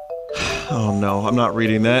 Oh no, I'm not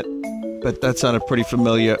reading that. But that sounded pretty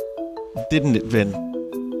familiar. Didn't it, Vin?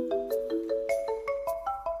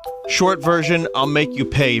 Short version, I'll make you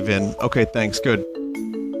pay, Vin. Okay, thanks, good.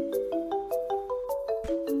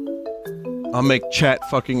 I'll make chat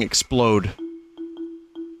fucking explode.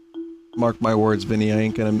 Mark my words, Vinny, I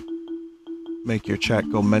ain't gonna make your chat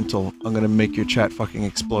go mental. I'm gonna make your chat fucking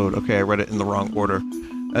explode. Okay, I read it in the wrong order.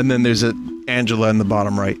 And then there's a Angela in the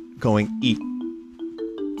bottom right going, eat.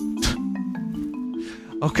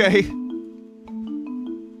 Okay.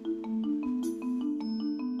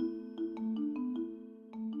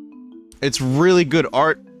 It's really good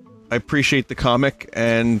art. I appreciate the comic,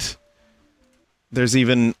 and there's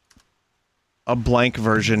even a blank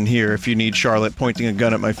version here if you need Charlotte pointing a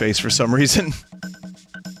gun at my face for some reason.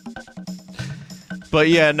 But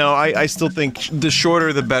yeah, no, I still think the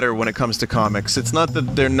shorter the better when it comes to comics. It's not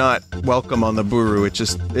that they're not welcome on the Buru,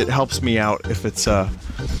 it helps me out if it's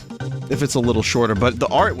if it's a little shorter, but the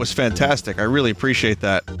art was fantastic. I really appreciate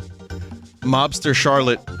that. Mobster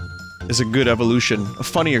Charlotte is a good evolution, a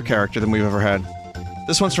funnier character than we've ever had.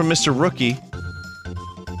 This one's from Mr. Rookie.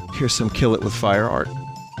 Here's some Kill It With Fire art.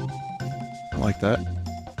 I like that.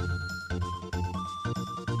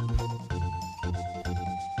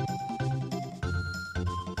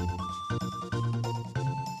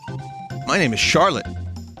 My name is Charlotte,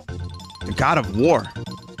 the god of war.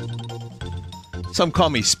 Some call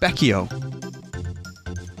me Specchio.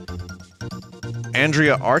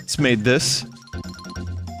 Andrea Arts made this.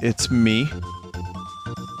 It's me.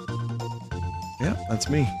 Yeah, that's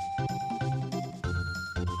me.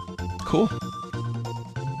 Cool.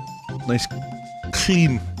 Nice,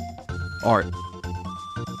 clean art.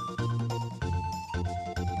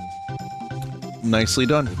 Nicely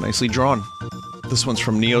done. Nicely drawn. This one's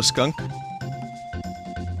from Neo Skunk.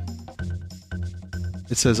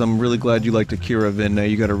 It says, I'm really glad you liked Akira, Vin. Now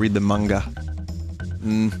you gotta read the manga.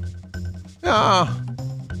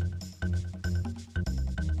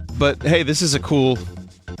 But hey, this was a cool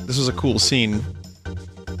scene.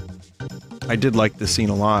 I did like this scene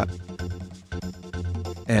a lot.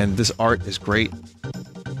 And this art is great.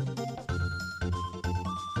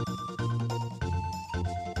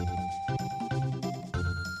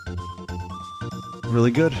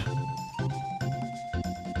 Really good.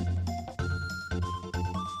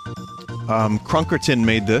 Crunkerton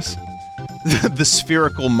made this. The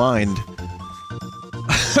spherical mind.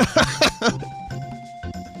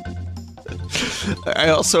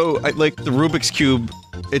 I like the Rubik's Cube.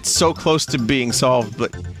 It's so close to being solved,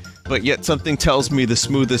 but yet something tells me the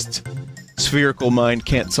smoothest spherical mind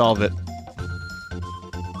can't solve it.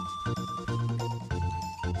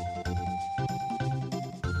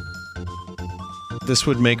 This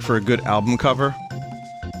would make for a good album cover.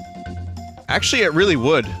 Actually, it really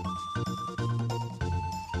would.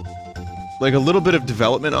 Like a little bit of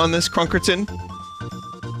development on this Crunkerton.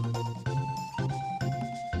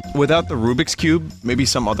 Without the Rubik's Cube, maybe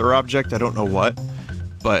some other object, I don't know what.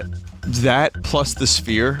 But that plus the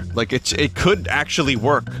sphere, like it could actually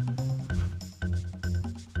work.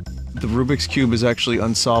 The Rubik's Cube is actually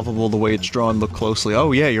unsolvable the way it's drawn. Look closely.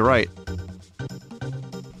 Oh yeah, you're right.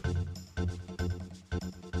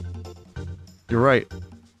 You're right.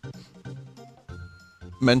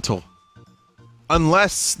 Mental.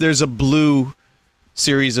 Unless there's a blue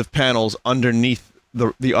series of panels underneath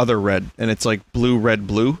the other red, and it's like blue, red,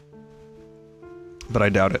 blue. But I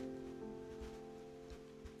doubt it.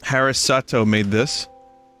 Harris Sato made this.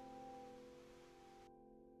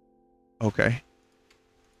 Okay.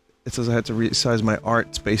 It says I had to resize my art.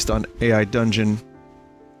 It's based on AI Dungeon.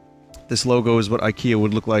 This logo is what IKEA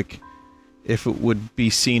would look like if it would be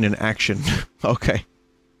seen in action. Okay.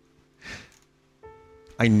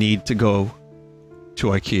 I need to go to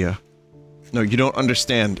IKEA. No, you don't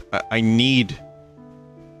understand.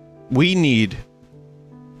 We need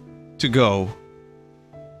to go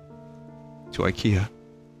to IKEA.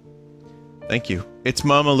 Thank you. It's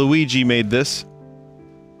Mama Luigi made this.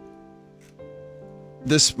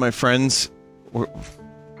 This, my friends,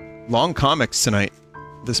 long comics tonight.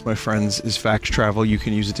 This, my friends, is fax travel. You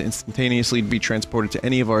can use it to instantaneously be transported to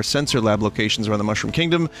any of our sensor lab locations around the Mushroom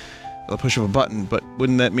Kingdom with the push of a button, but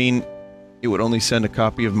wouldn't that mean it would only send a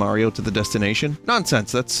copy of Mario to the destination?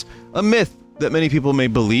 Nonsense. That's a myth that many people may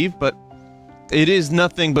believe, but it is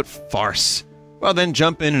nothing but farce. Well, then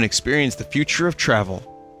jump in and experience the future of travel.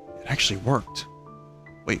 It actually worked.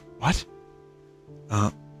 Wait, what?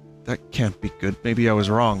 That can't be good. Maybe I was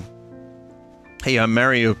wrong. Hey,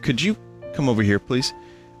 Mario, could you come over here, please?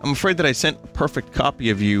 I'm afraid that I sent a perfect copy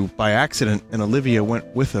of you by accident, and Olivia went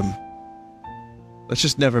with him. Let's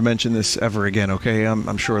just never mention this ever again, okay?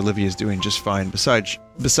 I'm sure Olivia's doing just fine.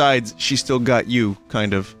 Besides, she still got you,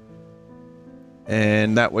 kind of.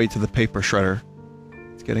 And that way to the paper shredder.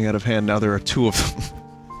 It's getting out of hand now. There are two of them.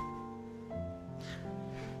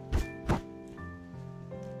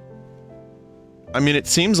 I mean, it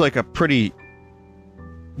seems like a pretty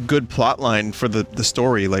good plotline for the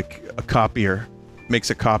story, like a copier makes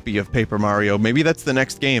a copy of Paper Mario. Maybe that's the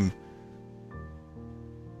next game.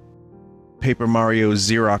 Paper Mario's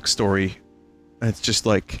Xerox story. And it's just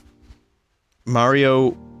like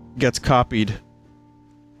Mario gets copied,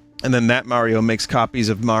 and then that Mario makes copies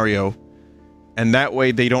of Mario, and that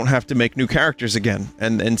way they don't have to make new characters again,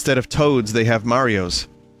 and instead of Toads they have Marios.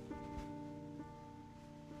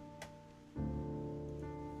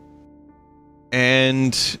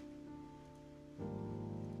 And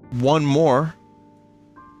one more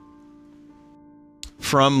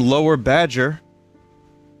from Lower Badger.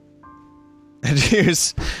 And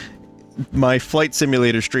my flight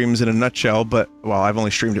simulator streams in a nutshell, but, well, I've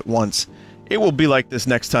only streamed it once. It will be like this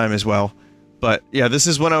next time as well. But, yeah, this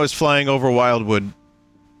is when I was flying over Wildwood.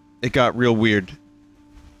 It got real weird.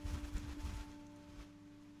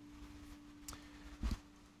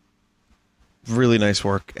 Really nice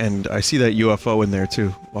work, and I see that UFO in there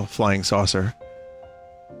too, well, flying saucer.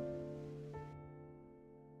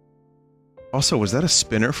 Also, was that a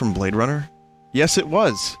spinner from Blade Runner? Yes, it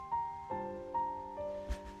was.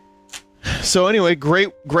 So anyway,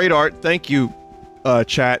 great art. Thank you,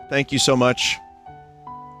 chat. Thank you so much.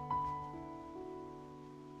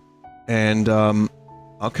 And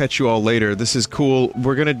I'll catch you all later. This is cool.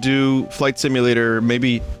 We're gonna do Flight Simulator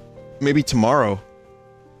maybe tomorrow.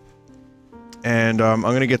 And I'm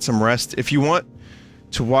gonna get some rest. If you want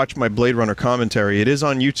to watch my Blade Runner commentary, it is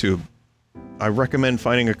on YouTube. I recommend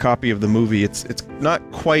finding a copy of the movie. It's not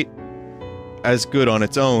quite as good on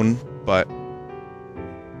its own, but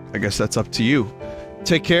I guess that's up to you.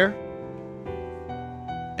 Take care.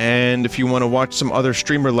 And if you want to watch some other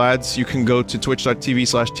streamer lads, you can go to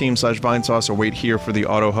twitch.tv/team/Vinesauce or wait here for the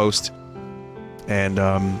auto host. And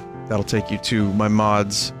that'll take you to my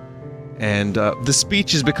mods. And the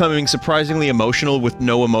speech is becoming surprisingly emotional with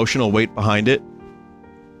no emotional weight behind it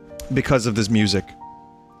because of this music.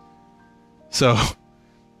 So,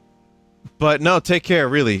 but no, take care,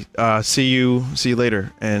 really. See you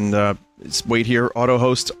later. And wait here, auto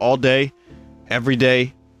host all day, every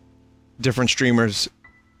day, different streamers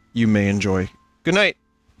you may enjoy. Good night.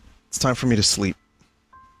 It's time for me to sleep.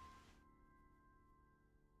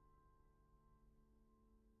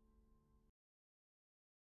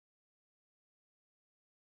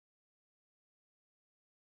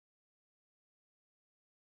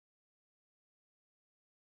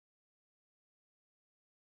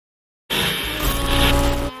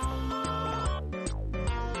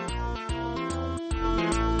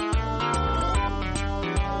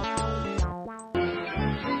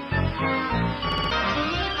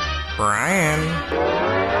 Brian.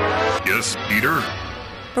 Yes, Peter?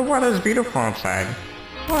 The weather's beautiful outside.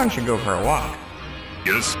 Why don't you go for a walk?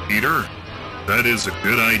 Yes, Peter? That is a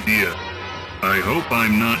good idea. I hope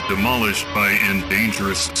I'm not demolished by an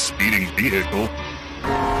dangerous speeding vehicle.